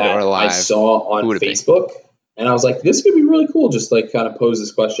question dead or that I alive, saw who on would it be? Facebook, and I was like, this could be really cool. Just like kind of pose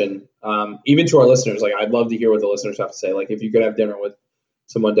this question, even to our listeners. Like, I'd love to hear what the listeners have to say. Like, if you could have dinner with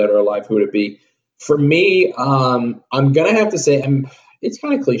someone dead or alive, who would it be? For me, I'm gonna have to say, it's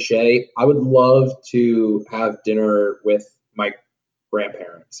kind of cliche. I would love to have dinner with my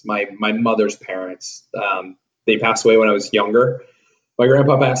grandparents, my mother's parents. They passed away when I was younger. My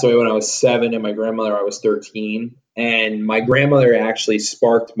grandpa passed away when I was 7, and my grandmother I was 13. And my grandmother actually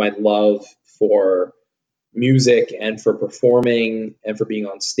sparked my love for music and for performing and for being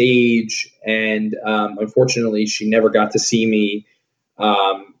on stage. And unfortunately, she never got to see me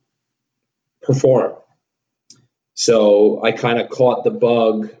um, perform. So I kind of caught the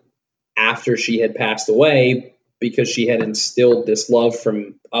bug after she had passed away because she had instilled this love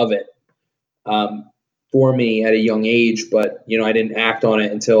from of it um, for me at a young age. But I didn't act on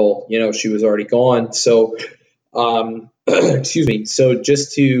it until she was already gone. So excuse me. So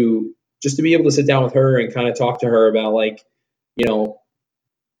just to be able to sit down with her and kind of talk to her about like you know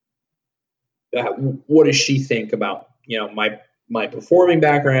what does she think about my performing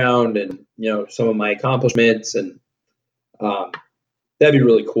background and some of my accomplishments and um, that'd be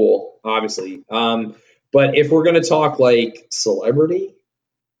really cool, obviously. But if we're gonna talk like celebrity,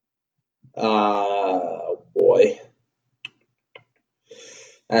 boy,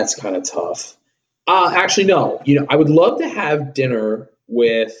 that's kind of tough. Actually, no. I would love to have dinner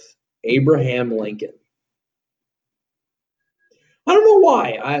with Abraham Lincoln. I don't know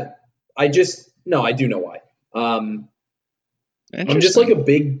why. I just no, I do know why. I'm just like a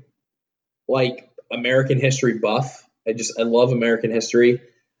big like American history buff. I love American history.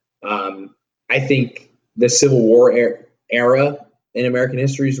 I think the Civil War era in American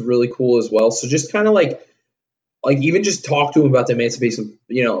history is really cool as well. So just kind of like even just talk to him about the Emancipation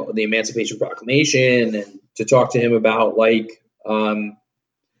Proclamation, and to talk to him about like what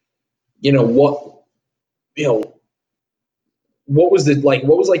you know what was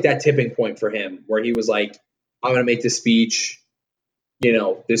like that tipping point for him where he was like, I'm gonna make this speech,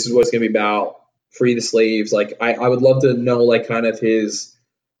 this is what it's gonna be about, free the slaves. Like I would love to know like kind of his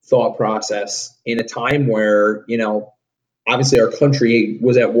thought process in a time where, obviously our country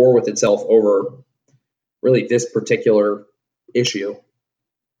was at war with itself over really this particular issue.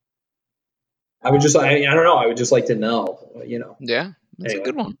 I don't know. I would just like to know, Yeah, that's Anyway, a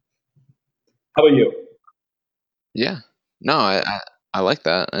good one. how about you? Yeah. No, I like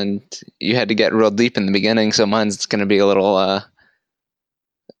that. And you had to get real deep in the beginning, so mine's gonna be a little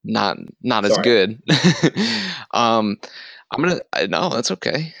not as Sorry. good. No, that's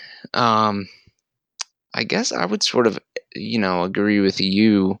okay. I guess I would sort of agree with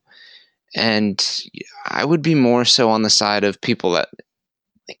you, and I would be more so on the side of people that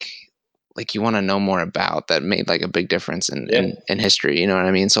like you want to know more about, that made like a big difference in history, you know what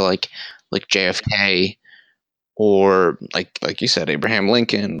I mean? So like JFK, or like you said, Abraham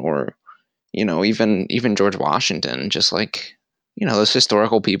Lincoln, or even George Washington, just like those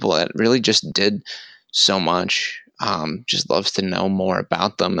historical people that really just did so much. Just loves to know more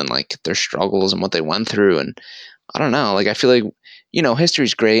about them and like their struggles and what they went through. And I don't know, like I feel like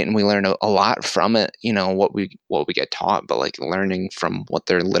history's great and we learn a lot from it, what we get taught, but like learning from what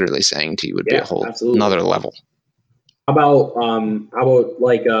they're literally saying to you would be a whole another level. How about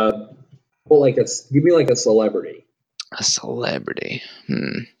give me like a celebrity. A celebrity.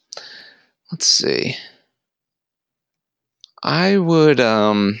 Let's see. I would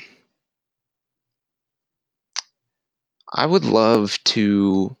love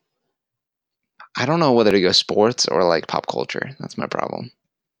to. I don't know whether to go sports or like pop culture. That's my problem.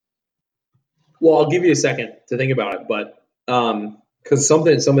 Well, I'll give you a second to think about it, but because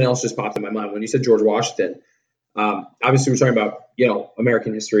something else just popped in my mind when you said George Washington. Obviously, we're talking about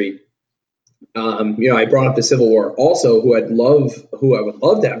American history. I brought up the Civil War. Also, who I would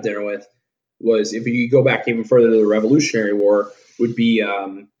love to have dinner with was, if you go back even further to the Revolutionary War, would be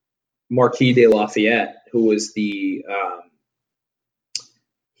Marquis de Lafayette, who was he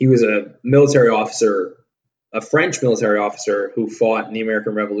was a military officer, a French military officer who fought in the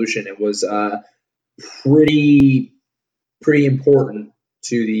American Revolution and was pretty important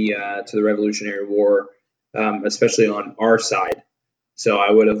to the Revolutionary War, especially on our side. So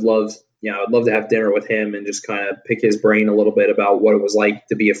I would have loved, I'd love to have dinner with him and just kind of pick his brain a little bit about what it was like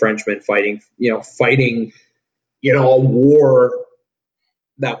to be a Frenchman fighting a war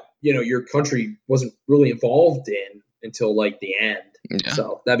that, your country wasn't really involved in until like the end. Yeah.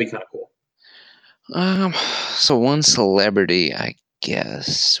 So that'd be kind of cool. So one celebrity, I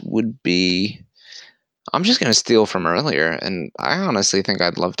guess, would be. I'm just gonna steal from earlier, and I honestly think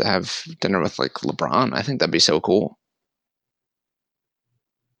I'd love to have dinner with like LeBron. I think that'd be so cool.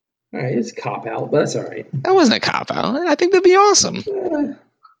 All right, it's a cop out, but that's all right. That wasn't a cop out. I think that'd be awesome. A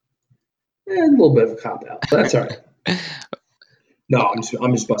little bit of a cop out, but that's all right. No, I'm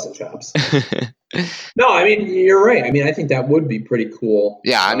just busting chops. No, I mean, you're right. I mean, I think that would be pretty cool.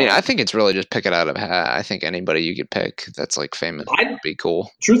 Yeah, I mean, I think it's really just pick it out of a hat. I think anybody you could pick that's like famous would be cool.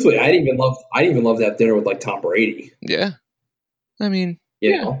 Truthfully, I'd even love to have dinner with like Tom Brady. Yeah, I mean,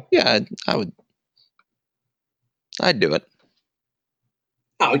 yeah, I would. I'd do it.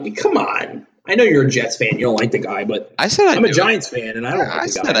 Oh, come on! I know you're a Jets fan. You don't like the guy, but I'm a Giants fan, and I don't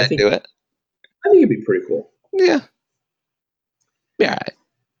like the guy. I think I'd do it. I think it'd be pretty cool. Yeah. Yeah.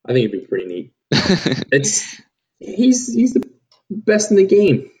 I think it'd be pretty neat. He's the best in the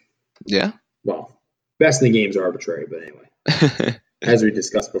game. Yeah. Well, best in the game is arbitrary, but anyway, as we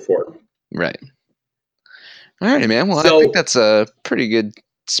discussed before. Right. All right, man. Well, I think that's a pretty good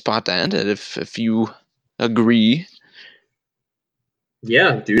spot to end it if you agree.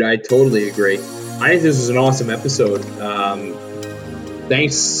 Yeah, dude, I totally agree. I think this was an awesome episode.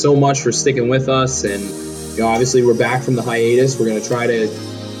 Thanks so much for sticking with us, and obviously we're back from the hiatus. We're going to try to,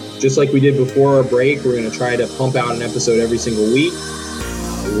 just like we did before our break, we're going to try to pump out an episode every single week.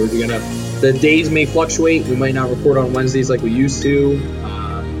 The days may fluctuate. We might not record on Wednesdays like we used to,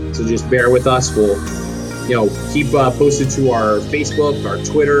 so just bear with us. We'll, keep posted to our Facebook, our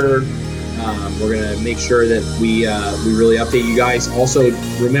Twitter. We're going to make sure that we really update you guys. Also,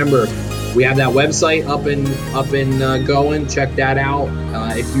 remember, we have that website up and going. Check that out.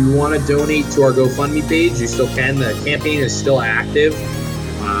 If you want to donate to our GoFundMe page, you still can. The campaign is still active.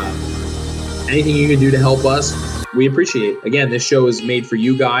 Anything you can do to help us, we appreciate. Again, this show is made for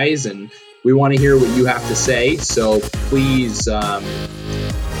you guys, and we want to hear what you have to say. So please,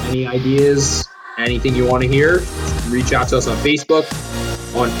 any ideas, anything you want to hear, reach out to us on Facebook,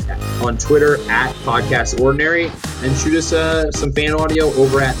 on Twitter at Podcast Ordinary, and shoot us some fan audio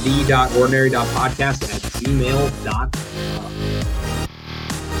over at the.ordinary.podcast@gmail.com.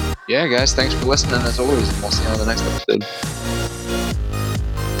 Yeah, guys, thanks for listening as always, and we'll see you on the next episode.